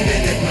more,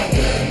 even if my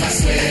blood, my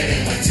sweat,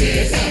 and my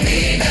tears don't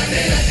mean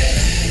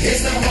nothing.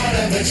 It's the heart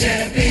of a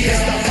champion.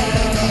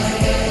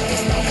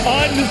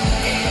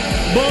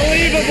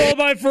 Unbelievable,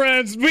 my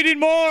friends. We need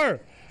more.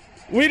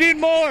 We need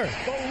more.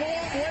 The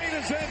long wait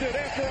has ended.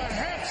 After a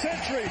half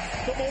century,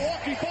 the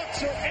Milwaukee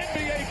Bucks are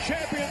NBA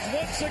champions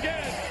once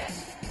again.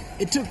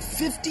 It took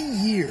 50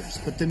 years,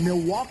 but the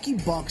Milwaukee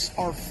Bucks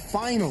are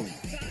finally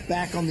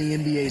back on the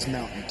NBA's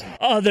mountaintop.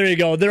 Oh, there you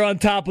go. They're on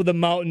top of the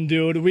mountain,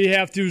 dude. We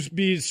have to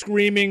be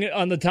screaming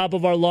on the top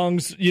of our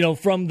lungs,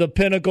 from the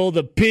pinnacle,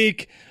 the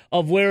peak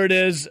of where it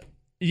is.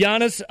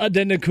 Giannis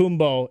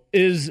Antetokounmpo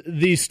is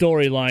the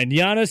storyline.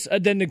 Giannis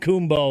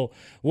Antetokounmpo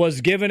was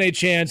given a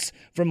chance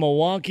from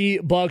Milwaukee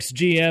Bucks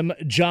GM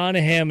John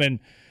Hammond.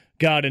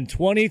 God, in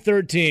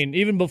 2013,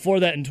 even before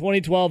that, in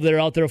 2012, they're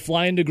out there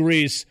flying to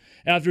Greece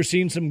after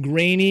seeing some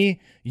grainy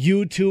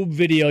YouTube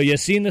video. You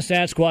seen the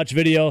Sasquatch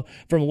video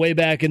from way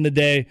back in the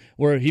day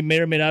where he may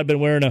or may not have been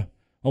wearing a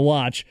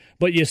watch,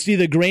 but you see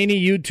the grainy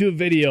YouTube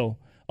video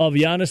of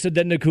Giannis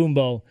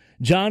Antetokounmpo.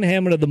 John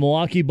Hammond of the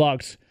Milwaukee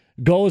Bucks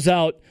goes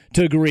out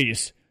to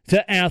Greece,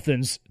 to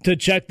Athens, to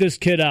check this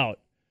kid out.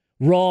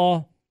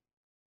 Raw,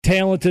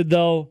 talented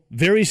though,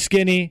 very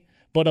skinny,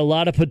 but a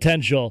lot of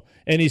potential.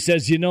 And he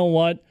says, you know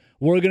what?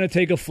 We're going to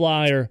take a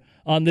flyer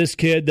on this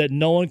kid that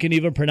no one can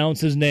even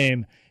pronounce his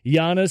name.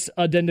 Giannis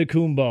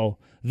Antetokounmpo,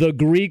 the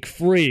Greek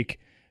freak,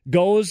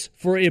 goes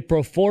for a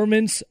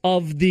performance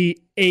of the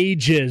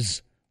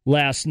ages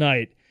last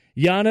night.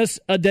 Giannis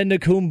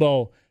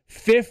Antetokounmpo,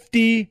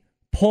 50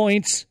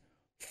 points,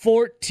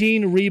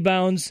 14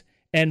 rebounds,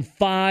 and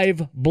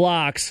 5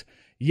 blocks.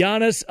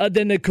 Giannis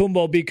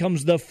Antetokounmpo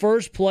becomes the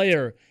first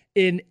player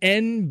in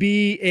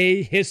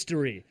NBA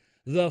history,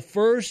 the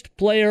first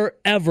player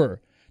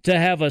ever to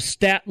have a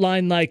stat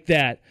line like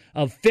that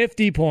of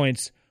 50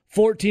 points,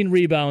 14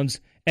 rebounds,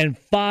 and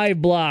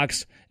 5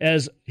 blocks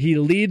as he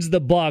leads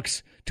the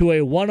Bucks to a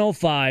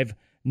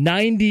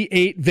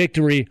 105-98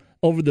 victory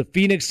over the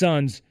Phoenix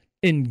Suns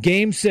in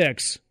Game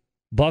 6.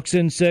 Bucks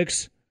in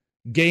 6,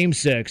 Game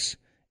 6.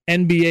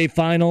 NBA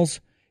Finals,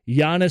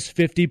 Giannis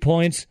 50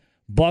 points.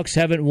 Bucks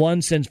haven't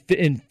won since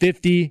in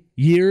 50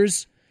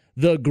 years.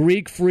 The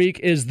Greek freak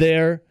is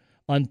there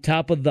on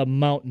top of the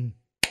mountain.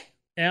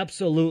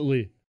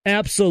 Absolutely,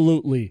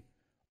 absolutely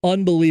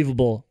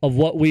unbelievable of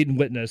what we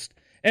witnessed.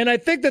 And I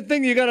think the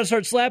thing you got to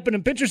start slapping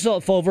and pinch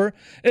yourself over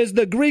is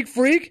the Greek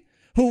freak,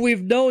 who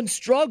we've known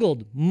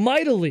struggled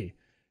mightily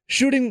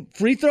shooting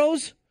free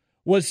throws,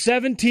 was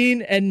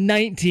 17 and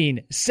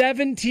 19.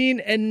 17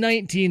 and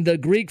 19, the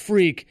Greek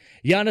freak,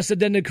 Giannis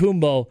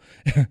Antetokounmpo.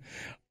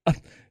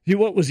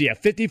 What was he, a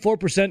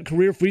 54%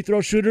 career free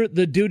throw shooter?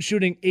 The dude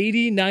shooting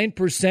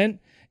 89%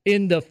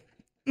 in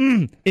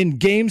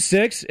Game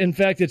 6. In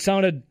fact, it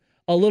sounded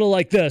a little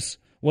like this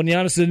when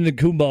Giannis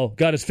Antetokounmpo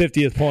got his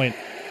 50th point.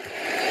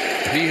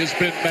 He has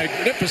been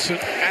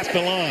magnificent at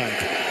the line.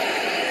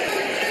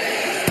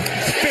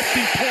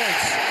 50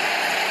 points.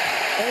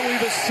 Only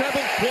the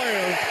 7th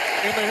player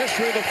in the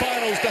history of the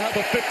finals to have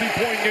a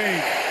 50-point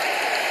game.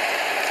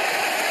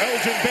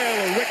 Elgin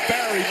Baylor, Rick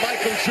Barry,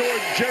 Michael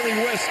Jordan, Jerry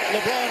West,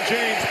 LeBron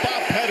James,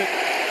 Bob Pettit,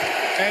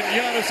 and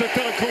Giannis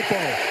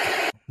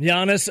Antetokounmpo.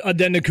 Giannis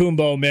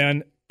Antetokounmpo,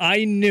 man.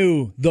 I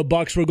knew the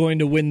Bucks were going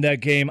to win that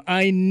game.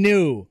 I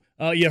knew.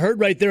 You heard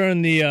right there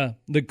in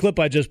the clip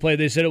I just played,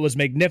 they said it was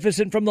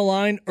magnificent from the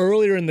line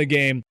earlier in the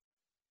game.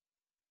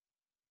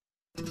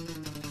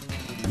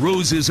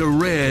 Roses are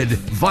red,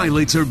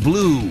 violets are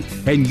blue,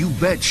 and you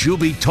bet she'll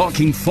be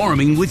talking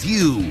farming with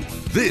you.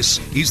 This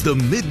is the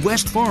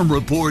Midwest Farm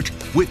Report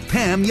with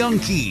Pam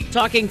Jahnke.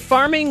 Talking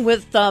farming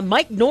with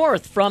Mike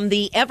North from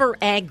the Ever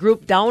Ag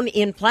Group down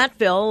in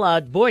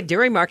Platteville.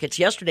 Dairy markets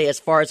yesterday, as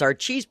far as our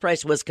cheese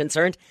price was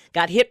concerned,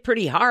 got hit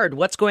pretty hard.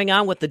 What's going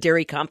on with the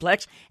dairy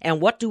complex, and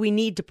what do we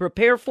need to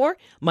prepare for?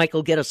 Mike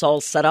will get us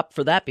all set up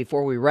for that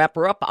before we wrap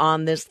her up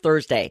on this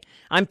Thursday.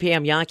 I'm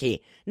Pam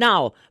Jahnke.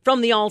 Now,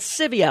 from the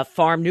Alcivia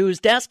Farm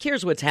News Desk,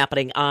 here's what's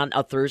happening on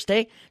a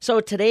Thursday. So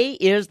today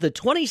is the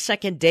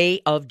 22nd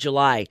day of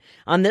July.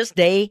 On this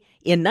day,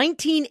 in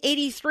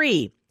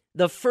 1983,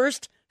 the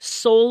first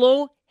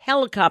solo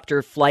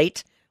helicopter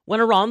flight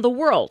went around the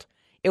world.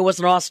 It was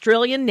an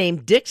Australian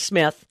named Dick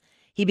Smith.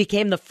 He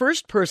became the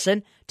first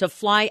person to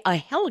fly a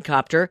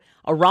helicopter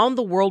around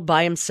the world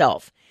by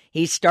himself.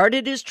 He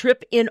started his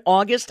trip in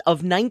August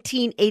of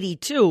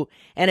 1982,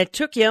 and it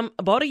took him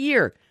about a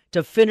year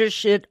to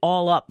finish it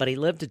all up, but he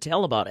lived to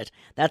tell about it.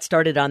 That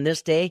started on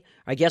this day,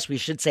 I guess we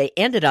should say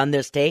ended on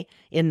this day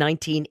in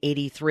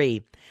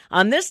 1983.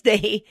 On this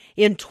day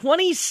in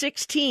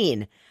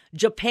 2016,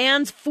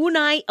 Japan's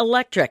Funai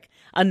Electric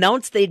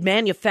announced they'd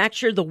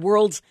manufactured the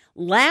world's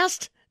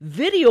last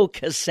video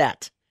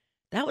cassette.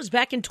 That was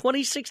back in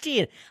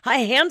 2016. Hi,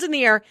 hands in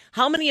the air.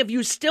 How many of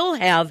you still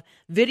have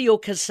video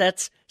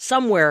cassettes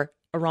somewhere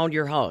around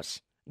your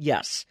house?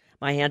 Yes,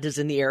 my hand is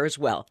in the air as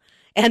well.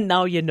 And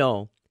now you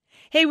know.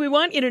 Hey, we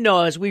want you to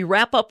know as we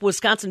wrap up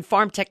Wisconsin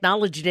Farm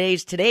Technology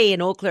Days today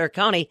in Eau Claire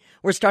County,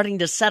 we're starting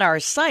to set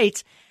our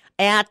sights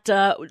at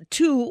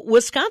 2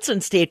 Wisconsin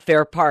State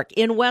Fair Park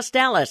in West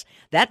Dallas.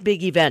 That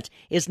big event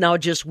is now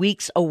just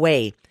weeks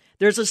away.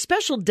 There's a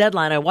special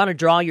deadline I want to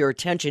draw your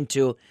attention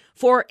to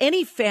for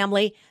any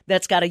family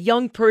that's got a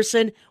young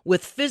person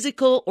with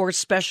physical or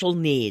special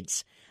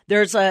needs.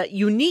 There's a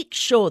unique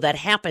show that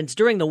happens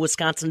during the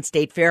Wisconsin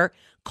State Fair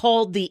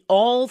called the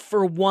All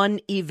for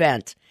One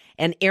event.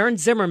 And Aaron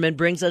Zimmerman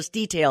brings us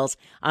details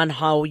on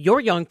how your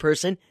young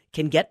person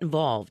can get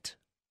involved.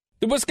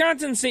 The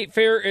Wisconsin State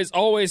Fair is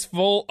always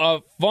full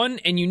of fun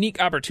and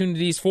unique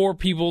opportunities for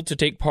people to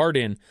take part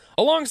in.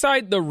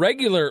 Alongside the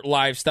regular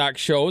livestock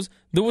shows,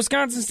 the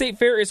Wisconsin State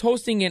Fair is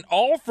hosting an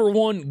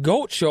all-for-one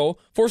goat show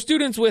for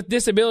students with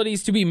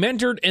disabilities to be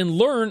mentored and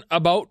learn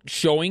about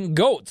showing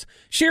goats.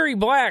 Sherry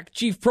Black,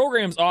 Chief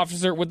Programs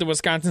Officer with the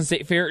Wisconsin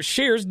State Fair,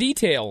 shares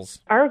details.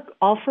 Our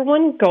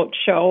all-for-one goat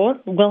show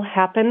will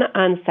happen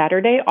on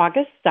Saturday,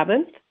 August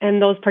 7th, and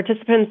those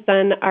participants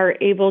then are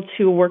able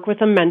to work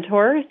with a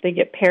mentor. They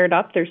get paired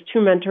up. There's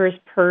 2 mentors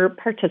per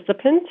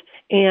participant,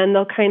 and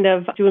they'll kind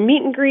of do a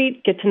meet and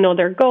greet, get to know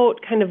their goat,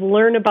 kind of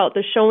learn about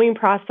the showing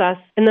process,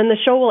 and then the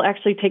show will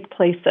actually take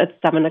place at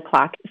 7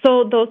 o'clock.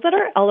 So those that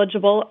are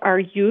eligible are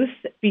youth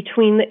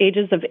between the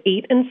ages of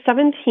 8 and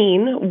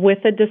 17 with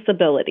a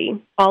disability.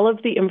 All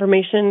of the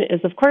information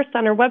is, of course,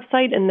 on our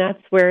website, and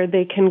that's where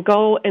they can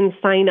go and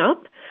sign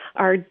up.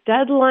 Our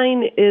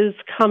deadline is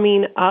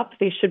coming up.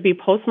 They should be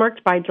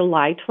postmarked by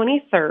July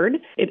 23rd.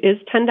 It is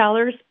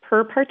 $10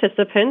 per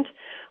participant.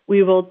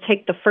 We will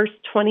take the first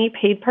 20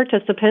 paid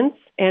participants,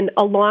 and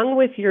along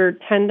with your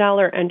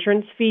 $10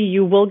 entrance fee,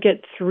 you will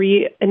get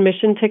 3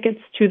 admission tickets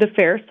to the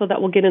fair, so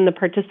that will get in the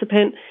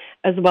participant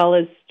as well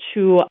as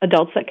 2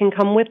 adults that can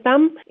come with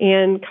them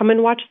and come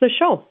and watch the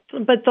show.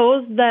 But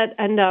those that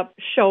end up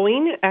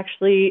showing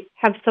actually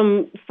have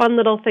some fun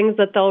little things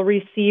that they'll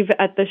receive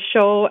at the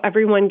show.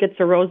 Everyone gets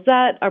a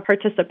rosette, a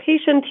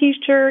participation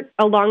t-shirt,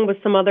 along with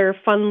some other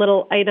fun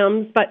little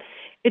items. But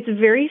it's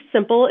very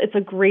simple. It's a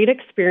great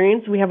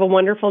experience. We have a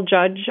wonderful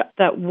judge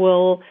that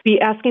will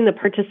be asking the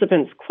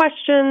participants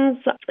questions,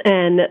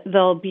 and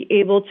they'll be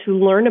able to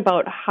learn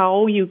about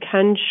how you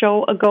can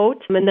show a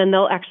goat, and then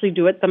they'll actually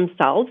do it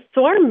themselves.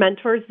 So our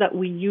mentors that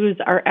we use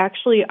are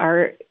actually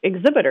our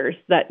exhibitors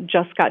that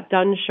just got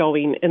done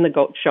showing in the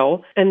goat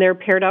show, and they're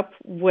paired up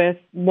with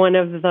one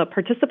of the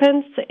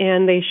participants,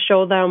 and they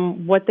show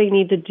them what they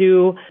need to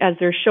do as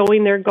they're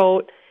showing their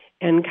goat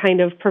and kind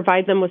of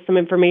provide them with some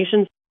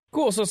information.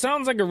 Cool. So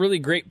sounds like a really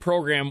great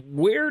program.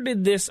 Where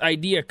did this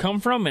idea come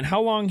from, and how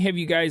long have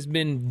you guys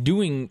been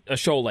doing a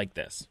show like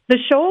this? The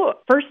show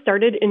first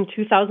started in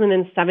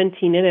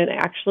 2017, and it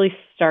actually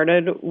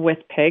started with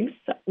pigs.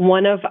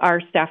 One of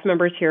our staff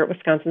members here at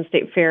Wisconsin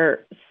State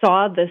Fair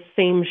saw the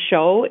same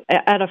show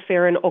at a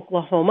fair in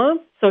Oklahoma.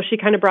 So she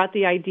kind of brought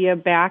the idea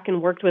back and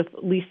worked with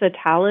Lisa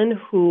Talon,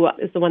 who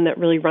is the one that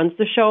really runs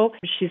the show.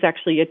 She's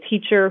actually a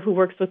teacher who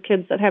works with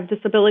kids that have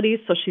disabilities,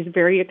 so she's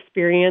very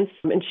experienced,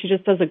 and she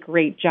just does a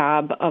great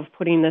job of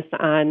putting this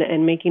on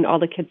and making all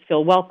the kids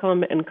feel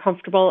welcome and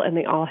comfortable, and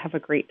they all have a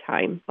great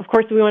time. Of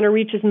course, we want to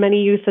reach as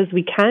many youth as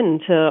we can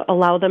to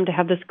allow them to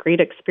have this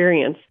great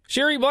experience.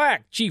 Sherry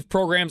Black, Chief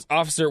Programs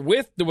Officer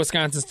with the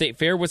Wisconsin State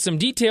Fair, with some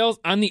details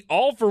on the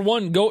All for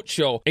One Goat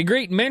Show, a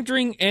great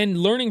mentoring and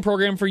learning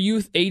program for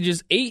youth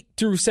ages 8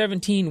 through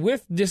 17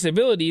 with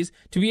disabilities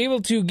to be able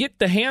to get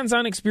the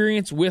hands-on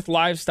experience with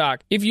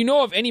livestock. If you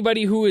know of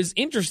anybody who is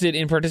interested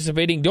in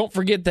participating, don't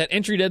forget that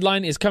entry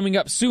deadline is coming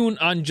up soon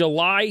on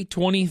July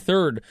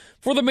 23rd.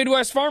 For the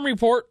Midwest Farm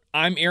Report,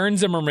 I'm Aaron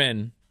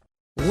Zimmerman.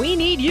 We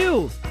need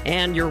you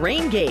and your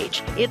rain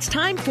gauge. It's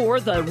time for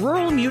the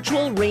Rural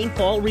Mutual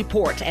Rainfall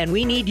Report, and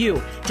we need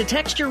you to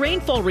text your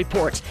rainfall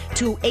reports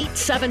to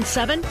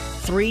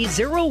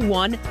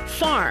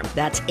 877-301-FARM.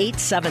 That's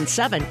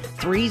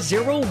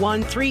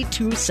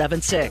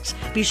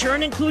 877-301-3276. Be sure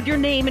and include your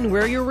name and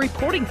where you're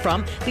reporting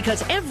from,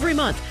 because every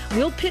month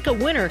we'll pick a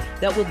winner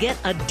that will get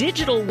a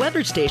digital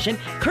weather station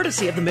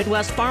courtesy of the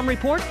Midwest Farm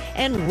Report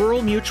and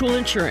Rural Mutual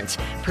Insurance.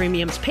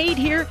 Premiums paid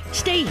here,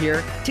 stay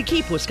here to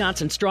keep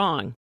Wisconsin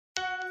strong.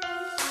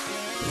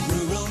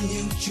 Rural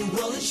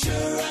Mutual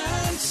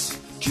Insurance,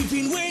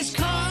 keeping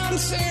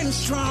Wisconsin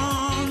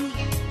strong.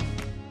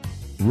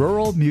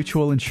 Rural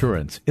Mutual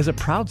Insurance is a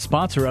proud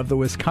sponsor of the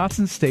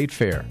Wisconsin State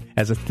Fair.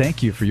 As a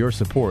thank you for your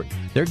support,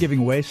 they're giving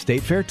away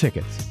State Fair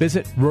tickets.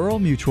 Visit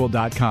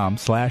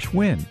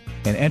ruralmutual.com/win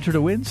and enter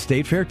to win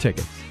State Fair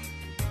tickets.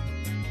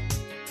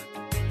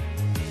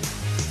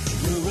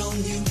 Rural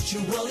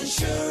Mutual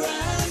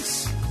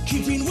Insurance,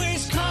 keeping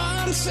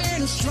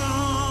Wisconsin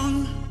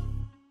strong.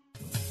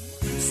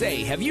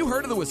 Say, have you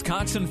heard of the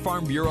Wisconsin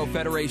Farm Bureau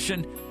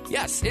Federation?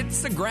 Yes,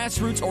 it's the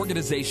grassroots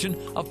organization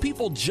of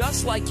people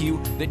just like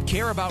you that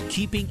care about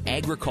keeping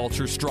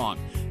agriculture strong.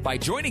 By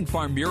joining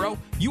Farm Bureau,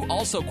 you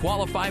also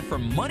qualify for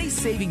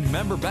money-saving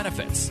member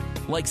benefits,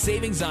 like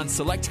savings on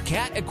select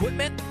cat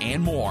equipment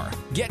and more.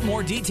 Get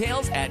more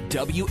details at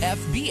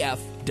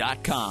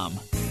WFBF.com.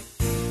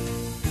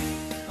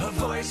 A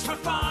voice for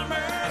farmers,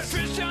 a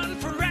vision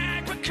for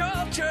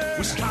agriculture.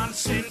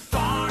 Wisconsin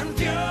Farm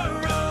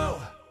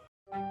Bureau.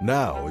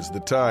 Now is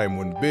the time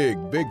when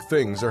big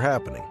things are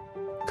happening.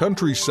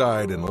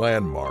 Countryside and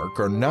Landmark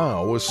are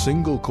now a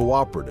single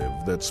cooperative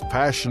that's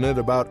passionate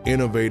about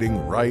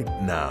innovating right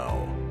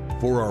now.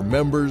 For our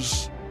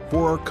members,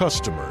 for our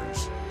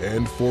customers,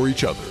 and for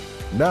each other.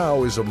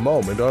 Now is a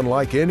moment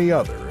unlike any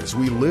other as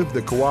we live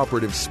the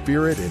cooperative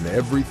spirit in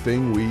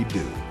everything we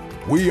do.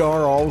 We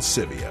are all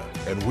Civia,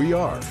 and we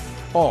are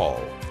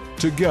all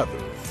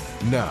together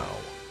now.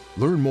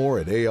 Learn more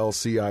at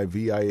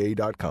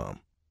alcivia.com.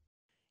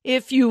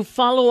 If you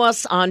follow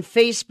us on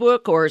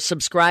Facebook or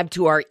subscribe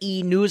to our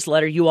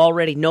e-newsletter, you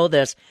already know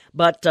this,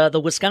 but the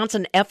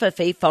Wisconsin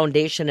FFA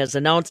Foundation has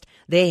announced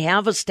they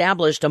have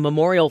established a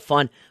memorial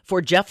fund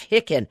for Jeff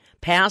Hicken,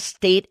 past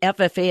state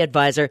FFA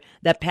advisor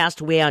that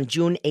passed away on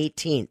June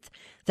 18th.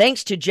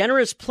 Thanks to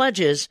generous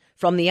pledges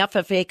from the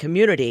FFA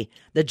community,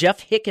 the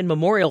Jeff Hicken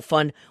Memorial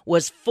Fund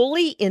was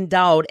fully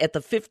endowed at the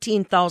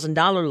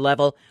 $15,000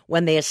 level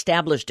when they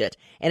established it,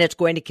 and it's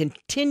going to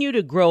continue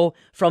to grow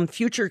from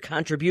future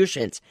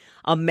contributions.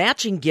 A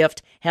matching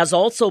gift has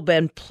also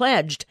been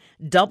pledged,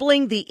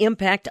 doubling the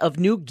impact of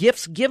new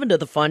gifts given to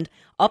the fund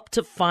up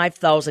to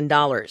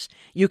 $5,000.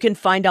 You can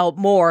find out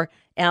more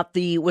at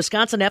the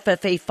Wisconsin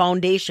FFA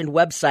Foundation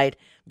website.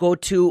 Go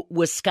to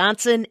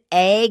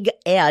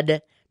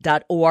wisconsinaged.org,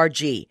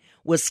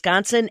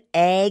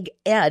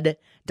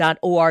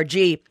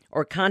 wisconsinaged.org,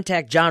 or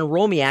contact John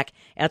Romiak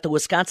at the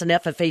Wisconsin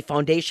FFA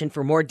Foundation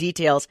for more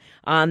details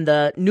on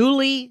the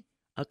newly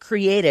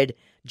created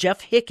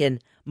Jeff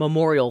Hicken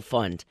Memorial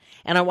Fund.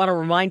 And I want to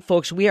remind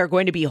folks, we are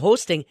going to be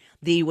hosting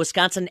the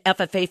Wisconsin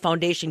FFA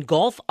Foundation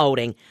golf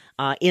outing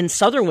in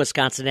southern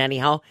Wisconsin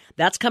anyhow.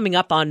 That's coming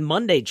up on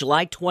Monday,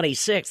 July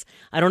 26th.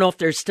 I don't know if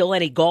there's still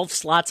any golf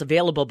slots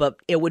available, but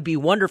it would be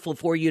wonderful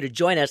for you to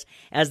join us,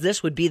 as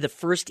this would be the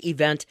first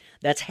event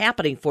that's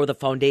happening for the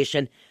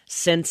foundation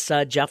since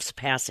Jeff's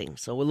passing.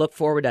 So we look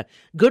forward to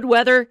good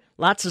weather,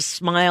 lots of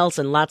smiles,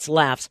 and lots of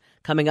laughs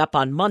coming up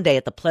on Monday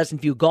at the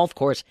Pleasant View Golf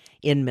Course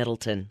in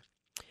Middleton.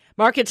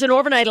 Markets and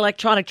overnight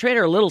electronic trade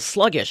are a little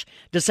sluggish.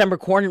 December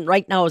corn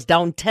right now is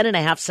down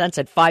 10.5 cents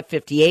at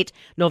 $5.58.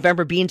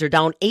 November beans are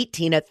down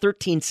 18 at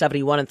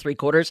 $13.71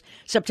 3/4.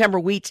 September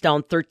wheat's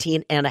down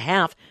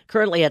 13.5,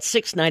 currently at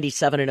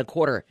 $6.97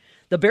 1/4.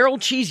 The barrel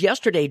cheese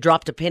yesterday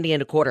dropped a penny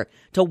and a quarter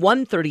to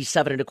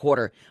 $1.37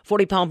 1/4.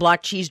 40-pound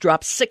block cheese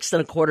dropped 6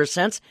 1/4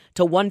 cents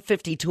to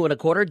 $1.52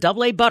 1/4.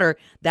 Double A butter,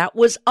 that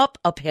was up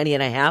a penny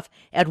and a half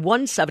at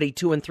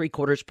 $1.72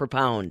 3/4 per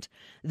pound.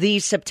 The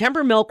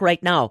September milk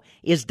right now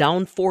is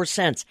down 4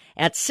 cents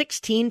at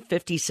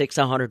 $16.56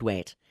 a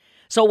hundredweight.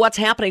 So what's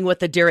happening with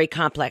the dairy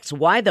complex?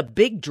 Why the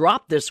big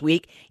drop this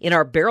week in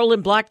our barrel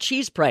and block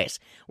cheese price?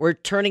 We're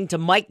turning to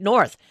Mike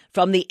North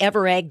from the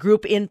Everag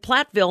Group in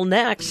Platteville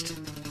next.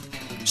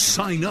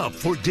 Sign up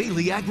for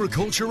daily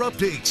agriculture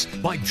updates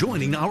by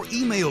joining our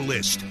email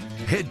list.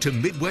 Head to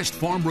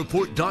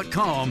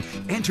MidwestFarmReport.com,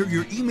 enter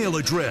your email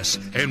address,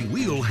 and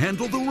we'll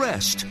handle the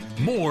rest.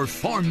 More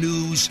farm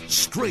news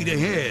straight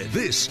ahead.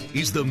 This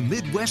is the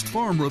Midwest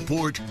Farm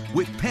Report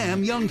with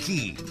Pam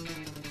Youngkey.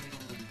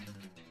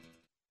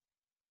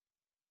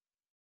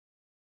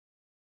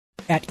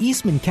 At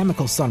Eastman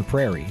Chemical Sun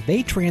Prairie,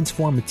 they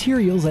transform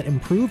materials that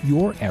improve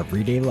your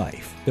everyday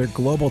life. Their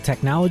global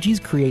technologies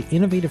create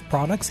innovative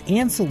products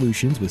and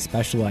solutions with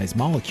specialized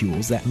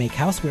molecules that make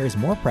housewares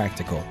more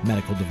practical,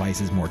 medical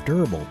devices more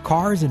durable,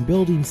 cars and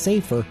buildings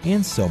safer,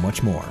 and so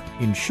much more.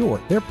 In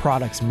short, their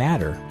products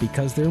matter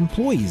because their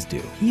employees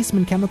do.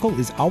 Eastman Chemical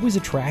is always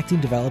attracting,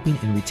 developing,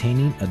 and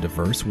retaining a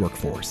diverse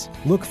workforce.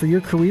 Look for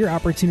your career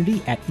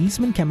opportunity at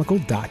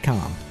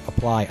eastmanchemical.com.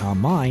 Apply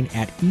online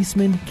at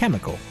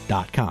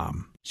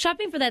eastmanchemical.com.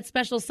 Shopping for that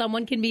special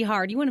someone can be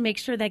hard. You want to make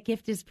sure that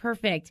gift is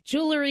perfect.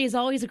 Jewelry is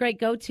always a great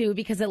go-to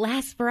because it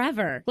lasts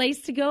forever.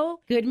 Place to go?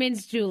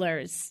 Goodman's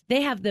Jewelers.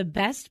 They have the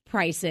best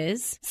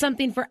prices,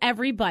 something for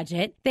every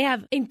budget. They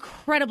have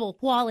incredible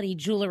quality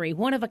jewelry,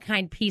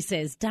 one-of-a-kind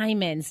pieces,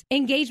 diamonds,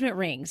 engagement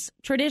rings,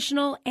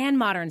 traditional and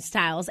modern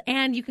styles,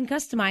 and you can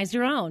customize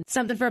your own.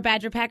 Something for a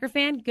Badger Packer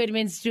fan?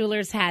 Goodman's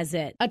Jewelers has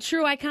it. A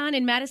true icon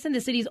in Madison,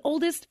 the city's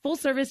oldest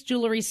full-service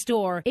jewelry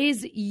store,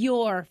 is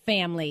your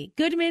family.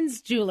 Goodman's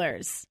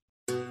Jewelers.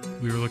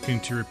 We were looking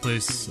to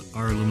replace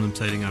our aluminum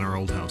siding on our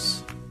old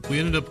house. We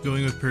ended up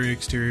going with Prairie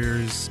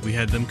Exteriors. We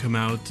had them come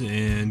out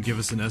and give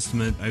us an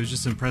estimate. I was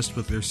just impressed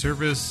with their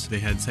service. They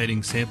had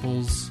siding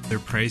samples. Their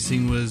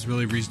pricing was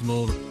really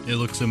reasonable. It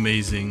looks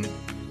amazing.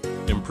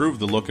 Improve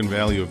the look and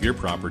value of your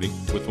property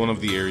with one of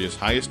the area's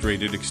highest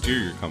rated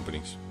exterior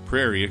companies,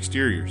 Prairie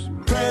Exteriors.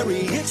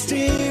 Prairie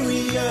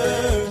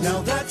Exterior,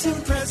 now that's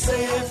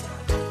impressive.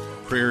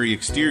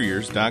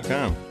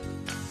 PrairieExteriors.com.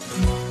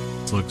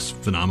 It looks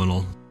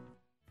phenomenal.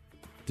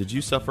 Did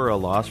you suffer a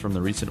loss from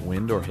the recent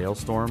wind or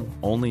hailstorm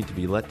only to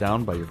be let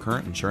down by your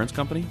current insurance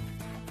company?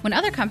 When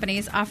other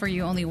companies offer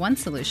you only one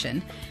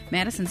solution,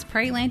 Madison's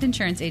Prairie Land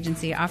Insurance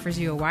Agency offers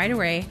you a wide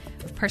array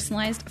of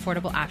personalized,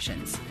 affordable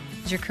options.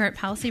 Is your current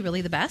policy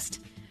really the best?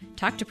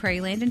 Talk to Prairie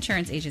Land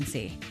Insurance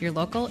Agency, your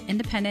local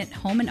independent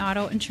home and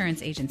auto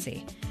insurance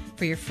agency.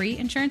 For your free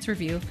insurance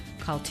review,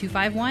 call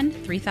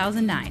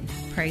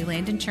 251-3009, Prairie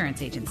Land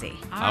Insurance Agency.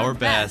 Our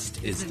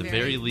best is the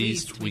very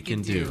least we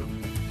can do.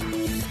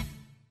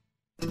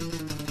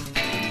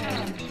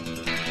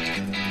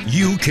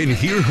 You can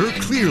hear her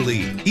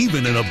clearly,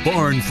 even in a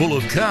barn full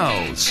of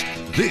cows.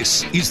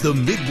 This is the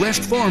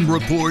Midwest Farm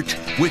Report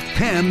with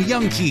Pam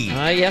Youngkey.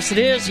 Yes, it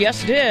is.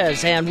 Yes, it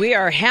is. And we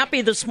are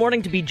happy this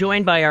morning to be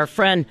joined by our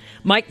friend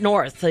Mike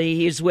North.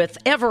 He's with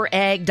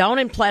Everag down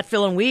in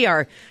Platteville, and we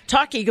are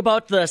talking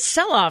about the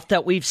sell-off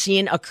that we've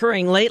seen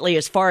occurring lately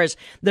as far as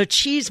the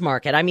cheese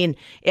market. I mean,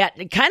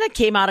 it kind of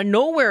came out of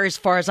nowhere as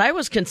far as I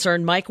was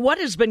concerned. Mike, what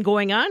has been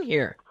going on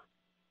here?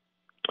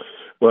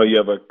 Well, you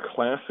have a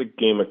classic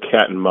game of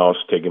cat and mouse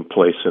taking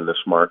place in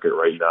this market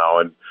right now,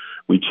 and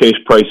we chase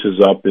prices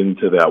up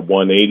into that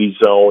 180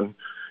 zone.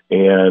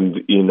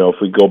 And, you know, if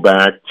we go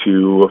back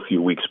to a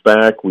few weeks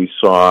back, we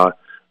saw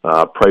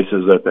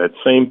prices at that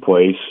same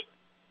place.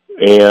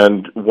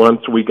 And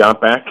once we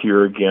got back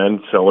here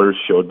again, sellers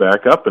showed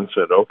back up and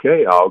said,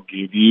 okay, I'll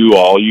give you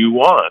all you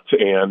want.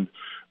 And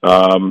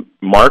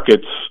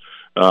markets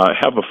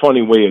have a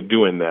funny way of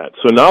doing that.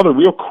 So now the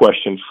real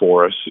question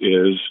for us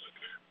is,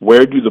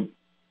 where do the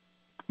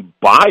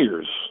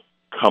buyers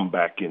come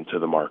back into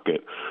the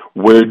market?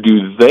 Where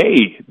do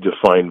they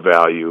define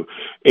value?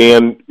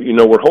 And, you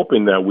know, we're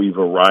hoping that we've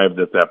arrived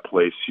at that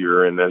place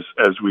here. And as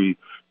we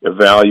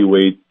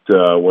evaluate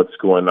what's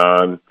going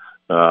on,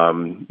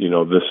 you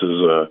know, this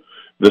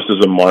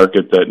is a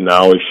market that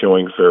now is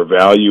showing fair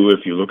value.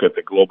 If you look at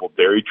the global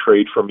dairy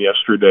trade from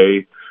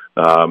yesterday,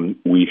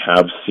 we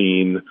have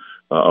seen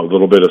a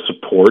little bit of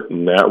support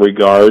in that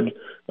regard,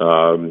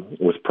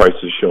 with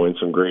prices showing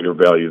some greater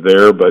value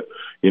there. But,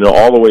 you know,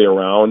 all the way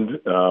around,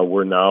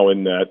 we're now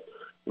in that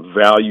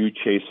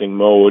value-chasing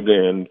mode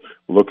and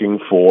looking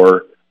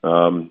for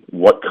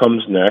what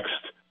comes next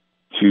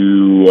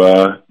to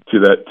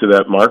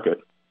that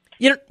market.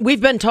 You know, we've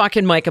been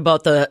talking, Mike,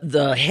 about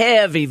the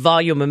heavy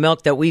volume of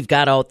milk that we've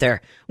got out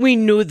there. We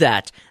knew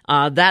that.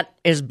 That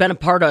has been a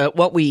part of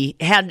what we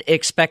had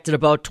expected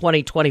about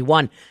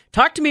 2021.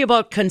 Talk to me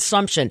about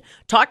consumption.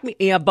 Talk to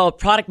me about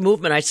product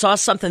movement. I saw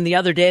something the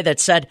other day that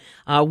said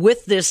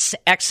with this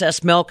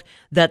excess milk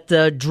that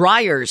the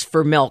dryers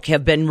for milk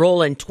have been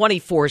rolling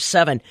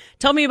 24/7.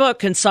 Tell me about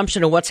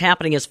consumption and what's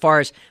happening as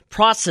far as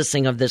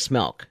processing of this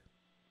milk.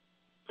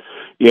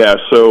 Yeah,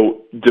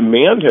 so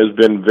demand has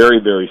been very,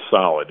 very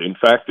solid. In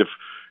fact,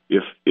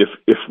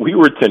 if we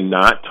were to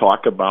not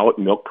talk about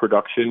milk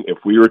production, if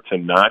we were to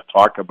not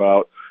talk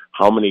about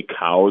how many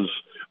cows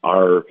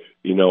are,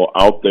 you know,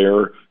 out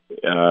there,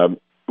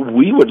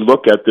 we would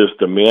look at this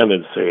demand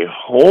and say,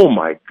 oh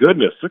my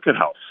goodness, look at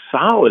how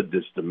solid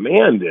this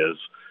demand is.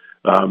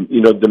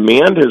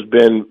 Demand has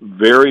been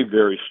very,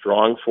 very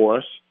strong for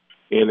us.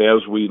 And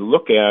as we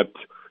look at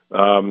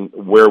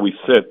where we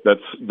sit,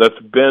 that's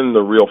been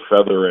the real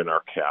feather in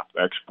our cap.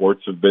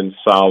 Exports have been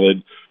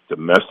solid.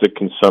 Domestic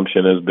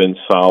consumption has been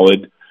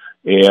solid.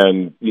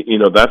 And,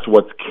 that's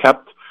what's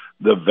kept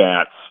the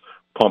vats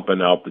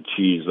pumping out the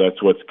cheese.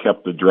 That's what's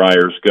kept the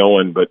dryers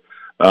going. But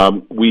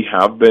we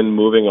have been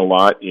moving a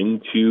lot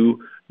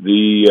into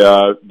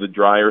the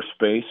dryer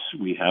space.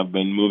 We have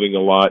been moving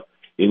a lot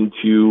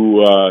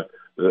into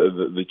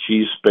the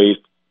cheese space.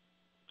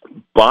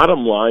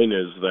 Bottom line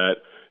is that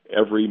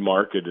every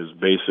market is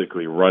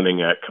basically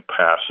running at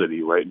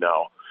capacity right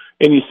now.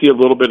 And you see a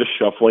little bit of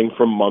shuffling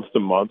from month to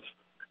month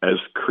as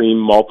cream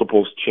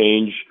multiples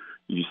change.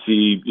 You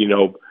see,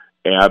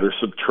 add or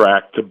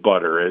subtract to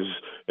butter. As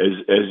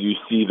you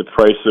see the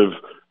price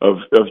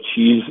of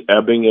cheese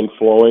ebbing and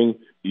flowing,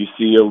 you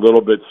see a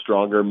little bit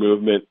stronger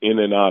movement in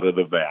and out of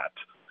the vat.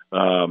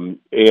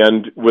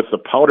 And with the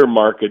powder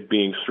market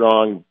being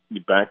strong,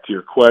 back to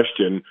your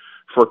question,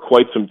 for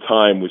quite some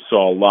time we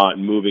saw a lot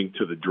moving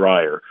to the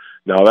dryer.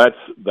 Now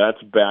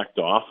that's backed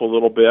off a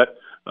little bit.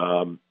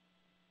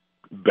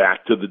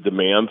 Back to the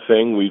demand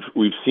thing,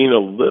 we've seen a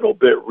little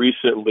bit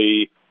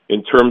recently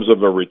in terms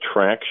of a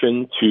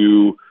retraction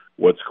to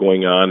what's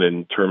going on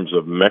in terms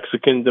of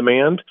Mexican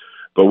demand,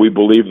 but we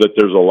believe that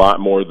there's a lot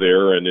more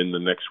there, and in the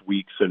next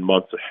weeks and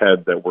months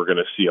ahead that we're going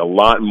to see a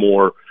lot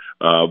more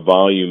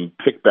volume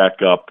pick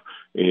back up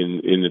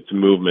in its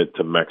movement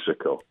to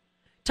Mexico.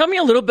 Tell me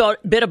a little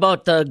bit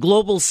about the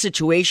global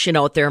situation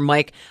out there,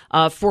 Mike.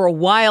 For a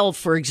while,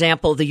 for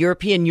example, the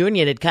European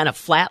Union had kind of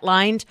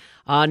flatlined.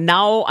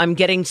 Now I'm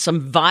getting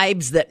some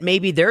vibes that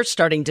maybe they're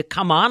starting to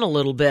come on a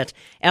little bit.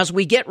 As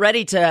we get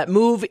ready to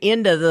move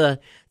into the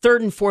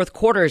third and fourth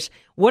quarters,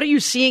 what are you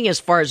seeing as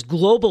far as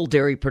global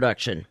dairy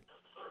production?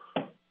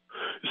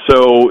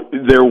 So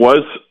there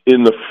was,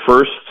 in the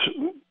first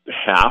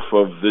half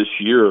of this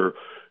year,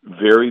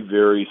 very,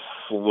 very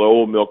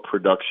slow milk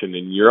production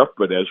in Europe,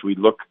 but as we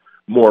look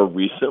more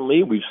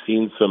recently, we've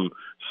seen some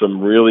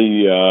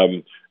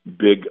really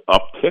big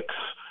upticks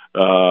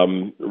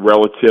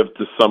relative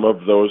to some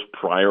of those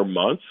prior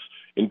months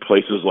in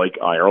places like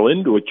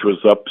Ireland, which was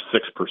up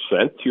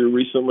 6% here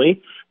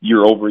recently,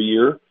 year over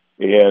year,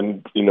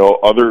 and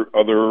other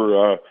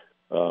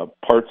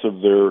parts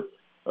of their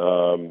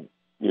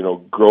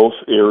growth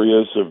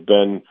areas have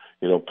been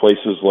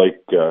places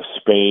like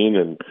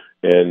Spain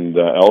and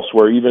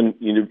elsewhere.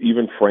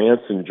 Even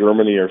France and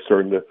Germany are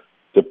starting to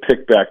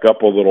pick back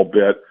up a little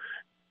bit.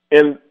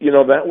 And,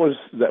 that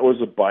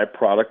was a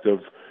byproduct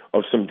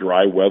of some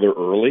dry weather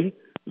early.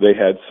 They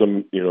had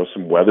some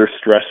weather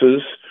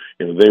stresses.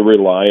 They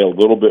rely a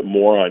little bit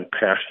more on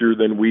pasture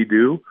than we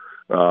do.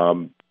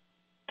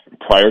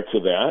 Prior to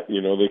that,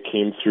 they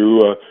came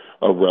through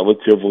a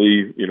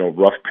relatively,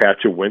 rough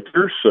patch of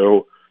winter.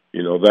 So,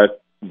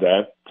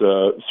 that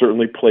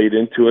certainly played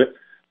into it.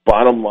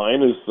 Bottom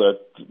line is that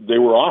they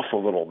were off a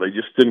little. They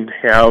just didn't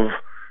have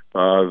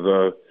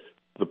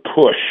the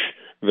push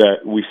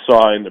that we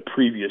saw in the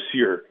previous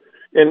year.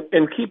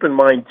 And keep in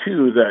mind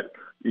too that,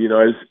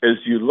 as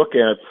you look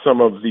at some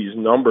of these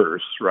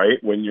numbers,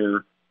 right, when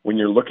you're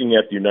looking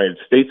at the United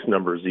States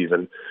numbers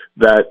even,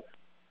 that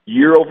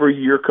year over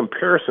year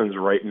comparisons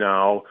right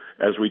now,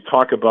 as we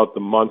talk about the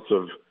months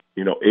of,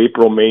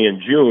 April, May,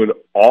 and June,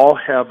 all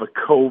have a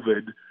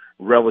COVID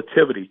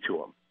relativity to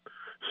them.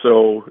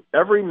 So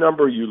every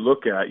number you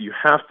look at, you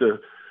have to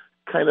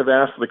kind of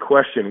ask the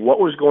question, what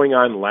was going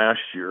on last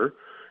year?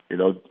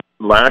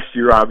 Last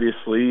year,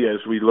 obviously,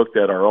 as we looked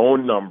at our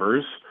own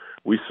numbers,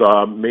 we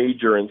saw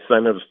major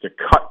incentives to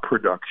cut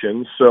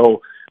production.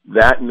 So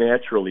that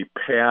naturally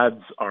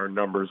pads our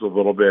numbers a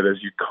little bit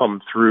as you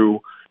come through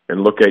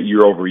and look at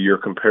year-over-year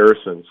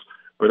comparisons.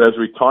 But as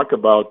we talk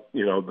about,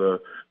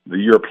 the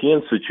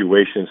European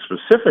situation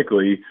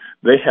specifically,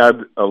 they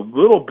had a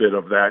little bit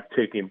of that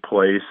taking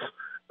place,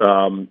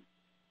 and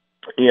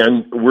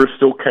we're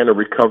still kind of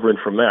recovering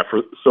from that.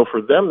 So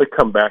for them to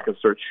come back and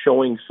start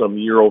showing some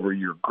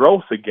year-over-year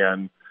growth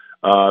again,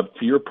 to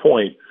your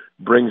point,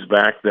 brings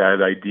back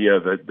that idea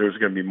that there's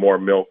going to be more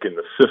milk in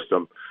the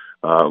system.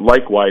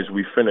 Likewise,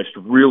 we finished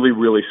really,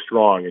 really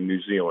strong in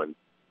New Zealand.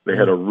 They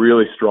had a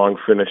really strong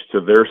finish to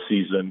their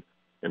season,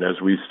 and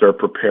as we start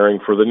preparing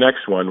for the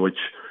next one, which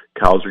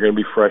cows are going to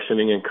be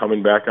freshening and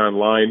coming back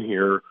online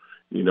here,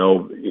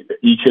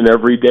 each and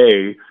every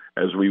day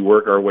as we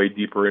work our way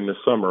deeper into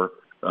summer,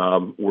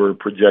 we're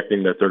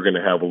projecting that they're going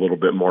to have a little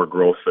bit more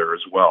growth there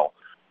as well.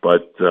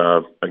 But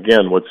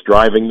again, what's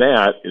driving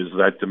that is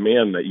that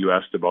demand that you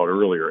asked about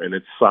earlier, and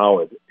it's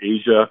solid.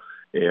 Asia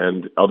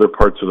and other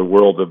parts of the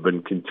world have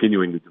been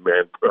continuing to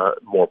demand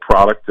more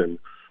product, and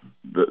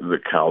the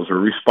cows are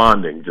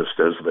responding just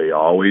as they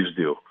always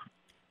do.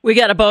 We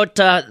got about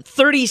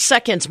 30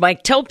 seconds,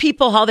 Mike. Tell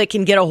people how they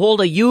can get a hold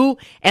of you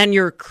and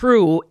your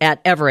crew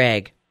at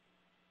EverAg.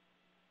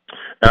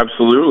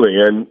 Absolutely,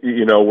 and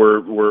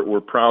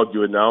we're proud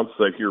to announce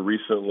that here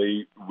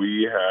recently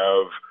we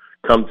have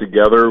come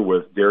together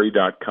with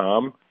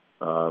Dairy.com.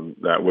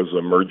 That was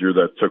a merger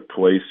that took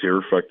place here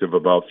effective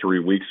about 3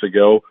 weeks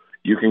ago.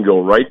 You can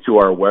go right to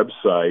our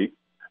website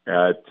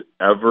at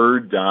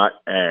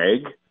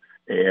ever.ag,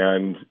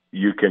 and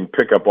you can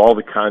pick up all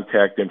the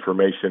contact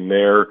information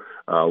there,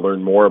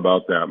 learn more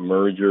about that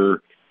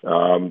merger.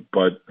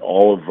 But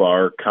all of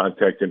our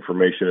contact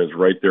information is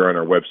right there on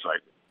our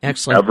website.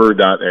 Excellent.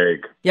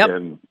 Ever.ag. Yep.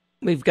 And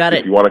we've got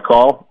it. If you want to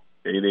call,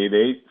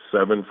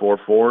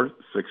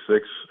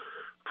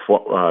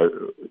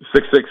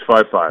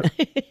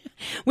 888-744-6655.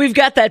 We've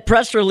got that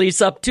press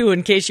release up, too,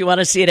 in case you want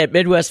to see it at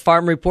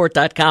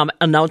MidwestFarmReport.com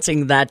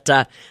announcing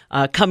that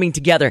coming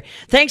together.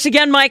 Thanks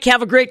again, Mike.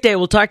 Have a great day.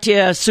 We'll talk to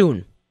you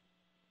soon.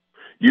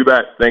 You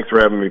bet. Thanks for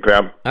having me,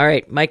 Pam. All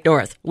right, Mike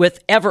North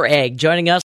with EverAg joining us.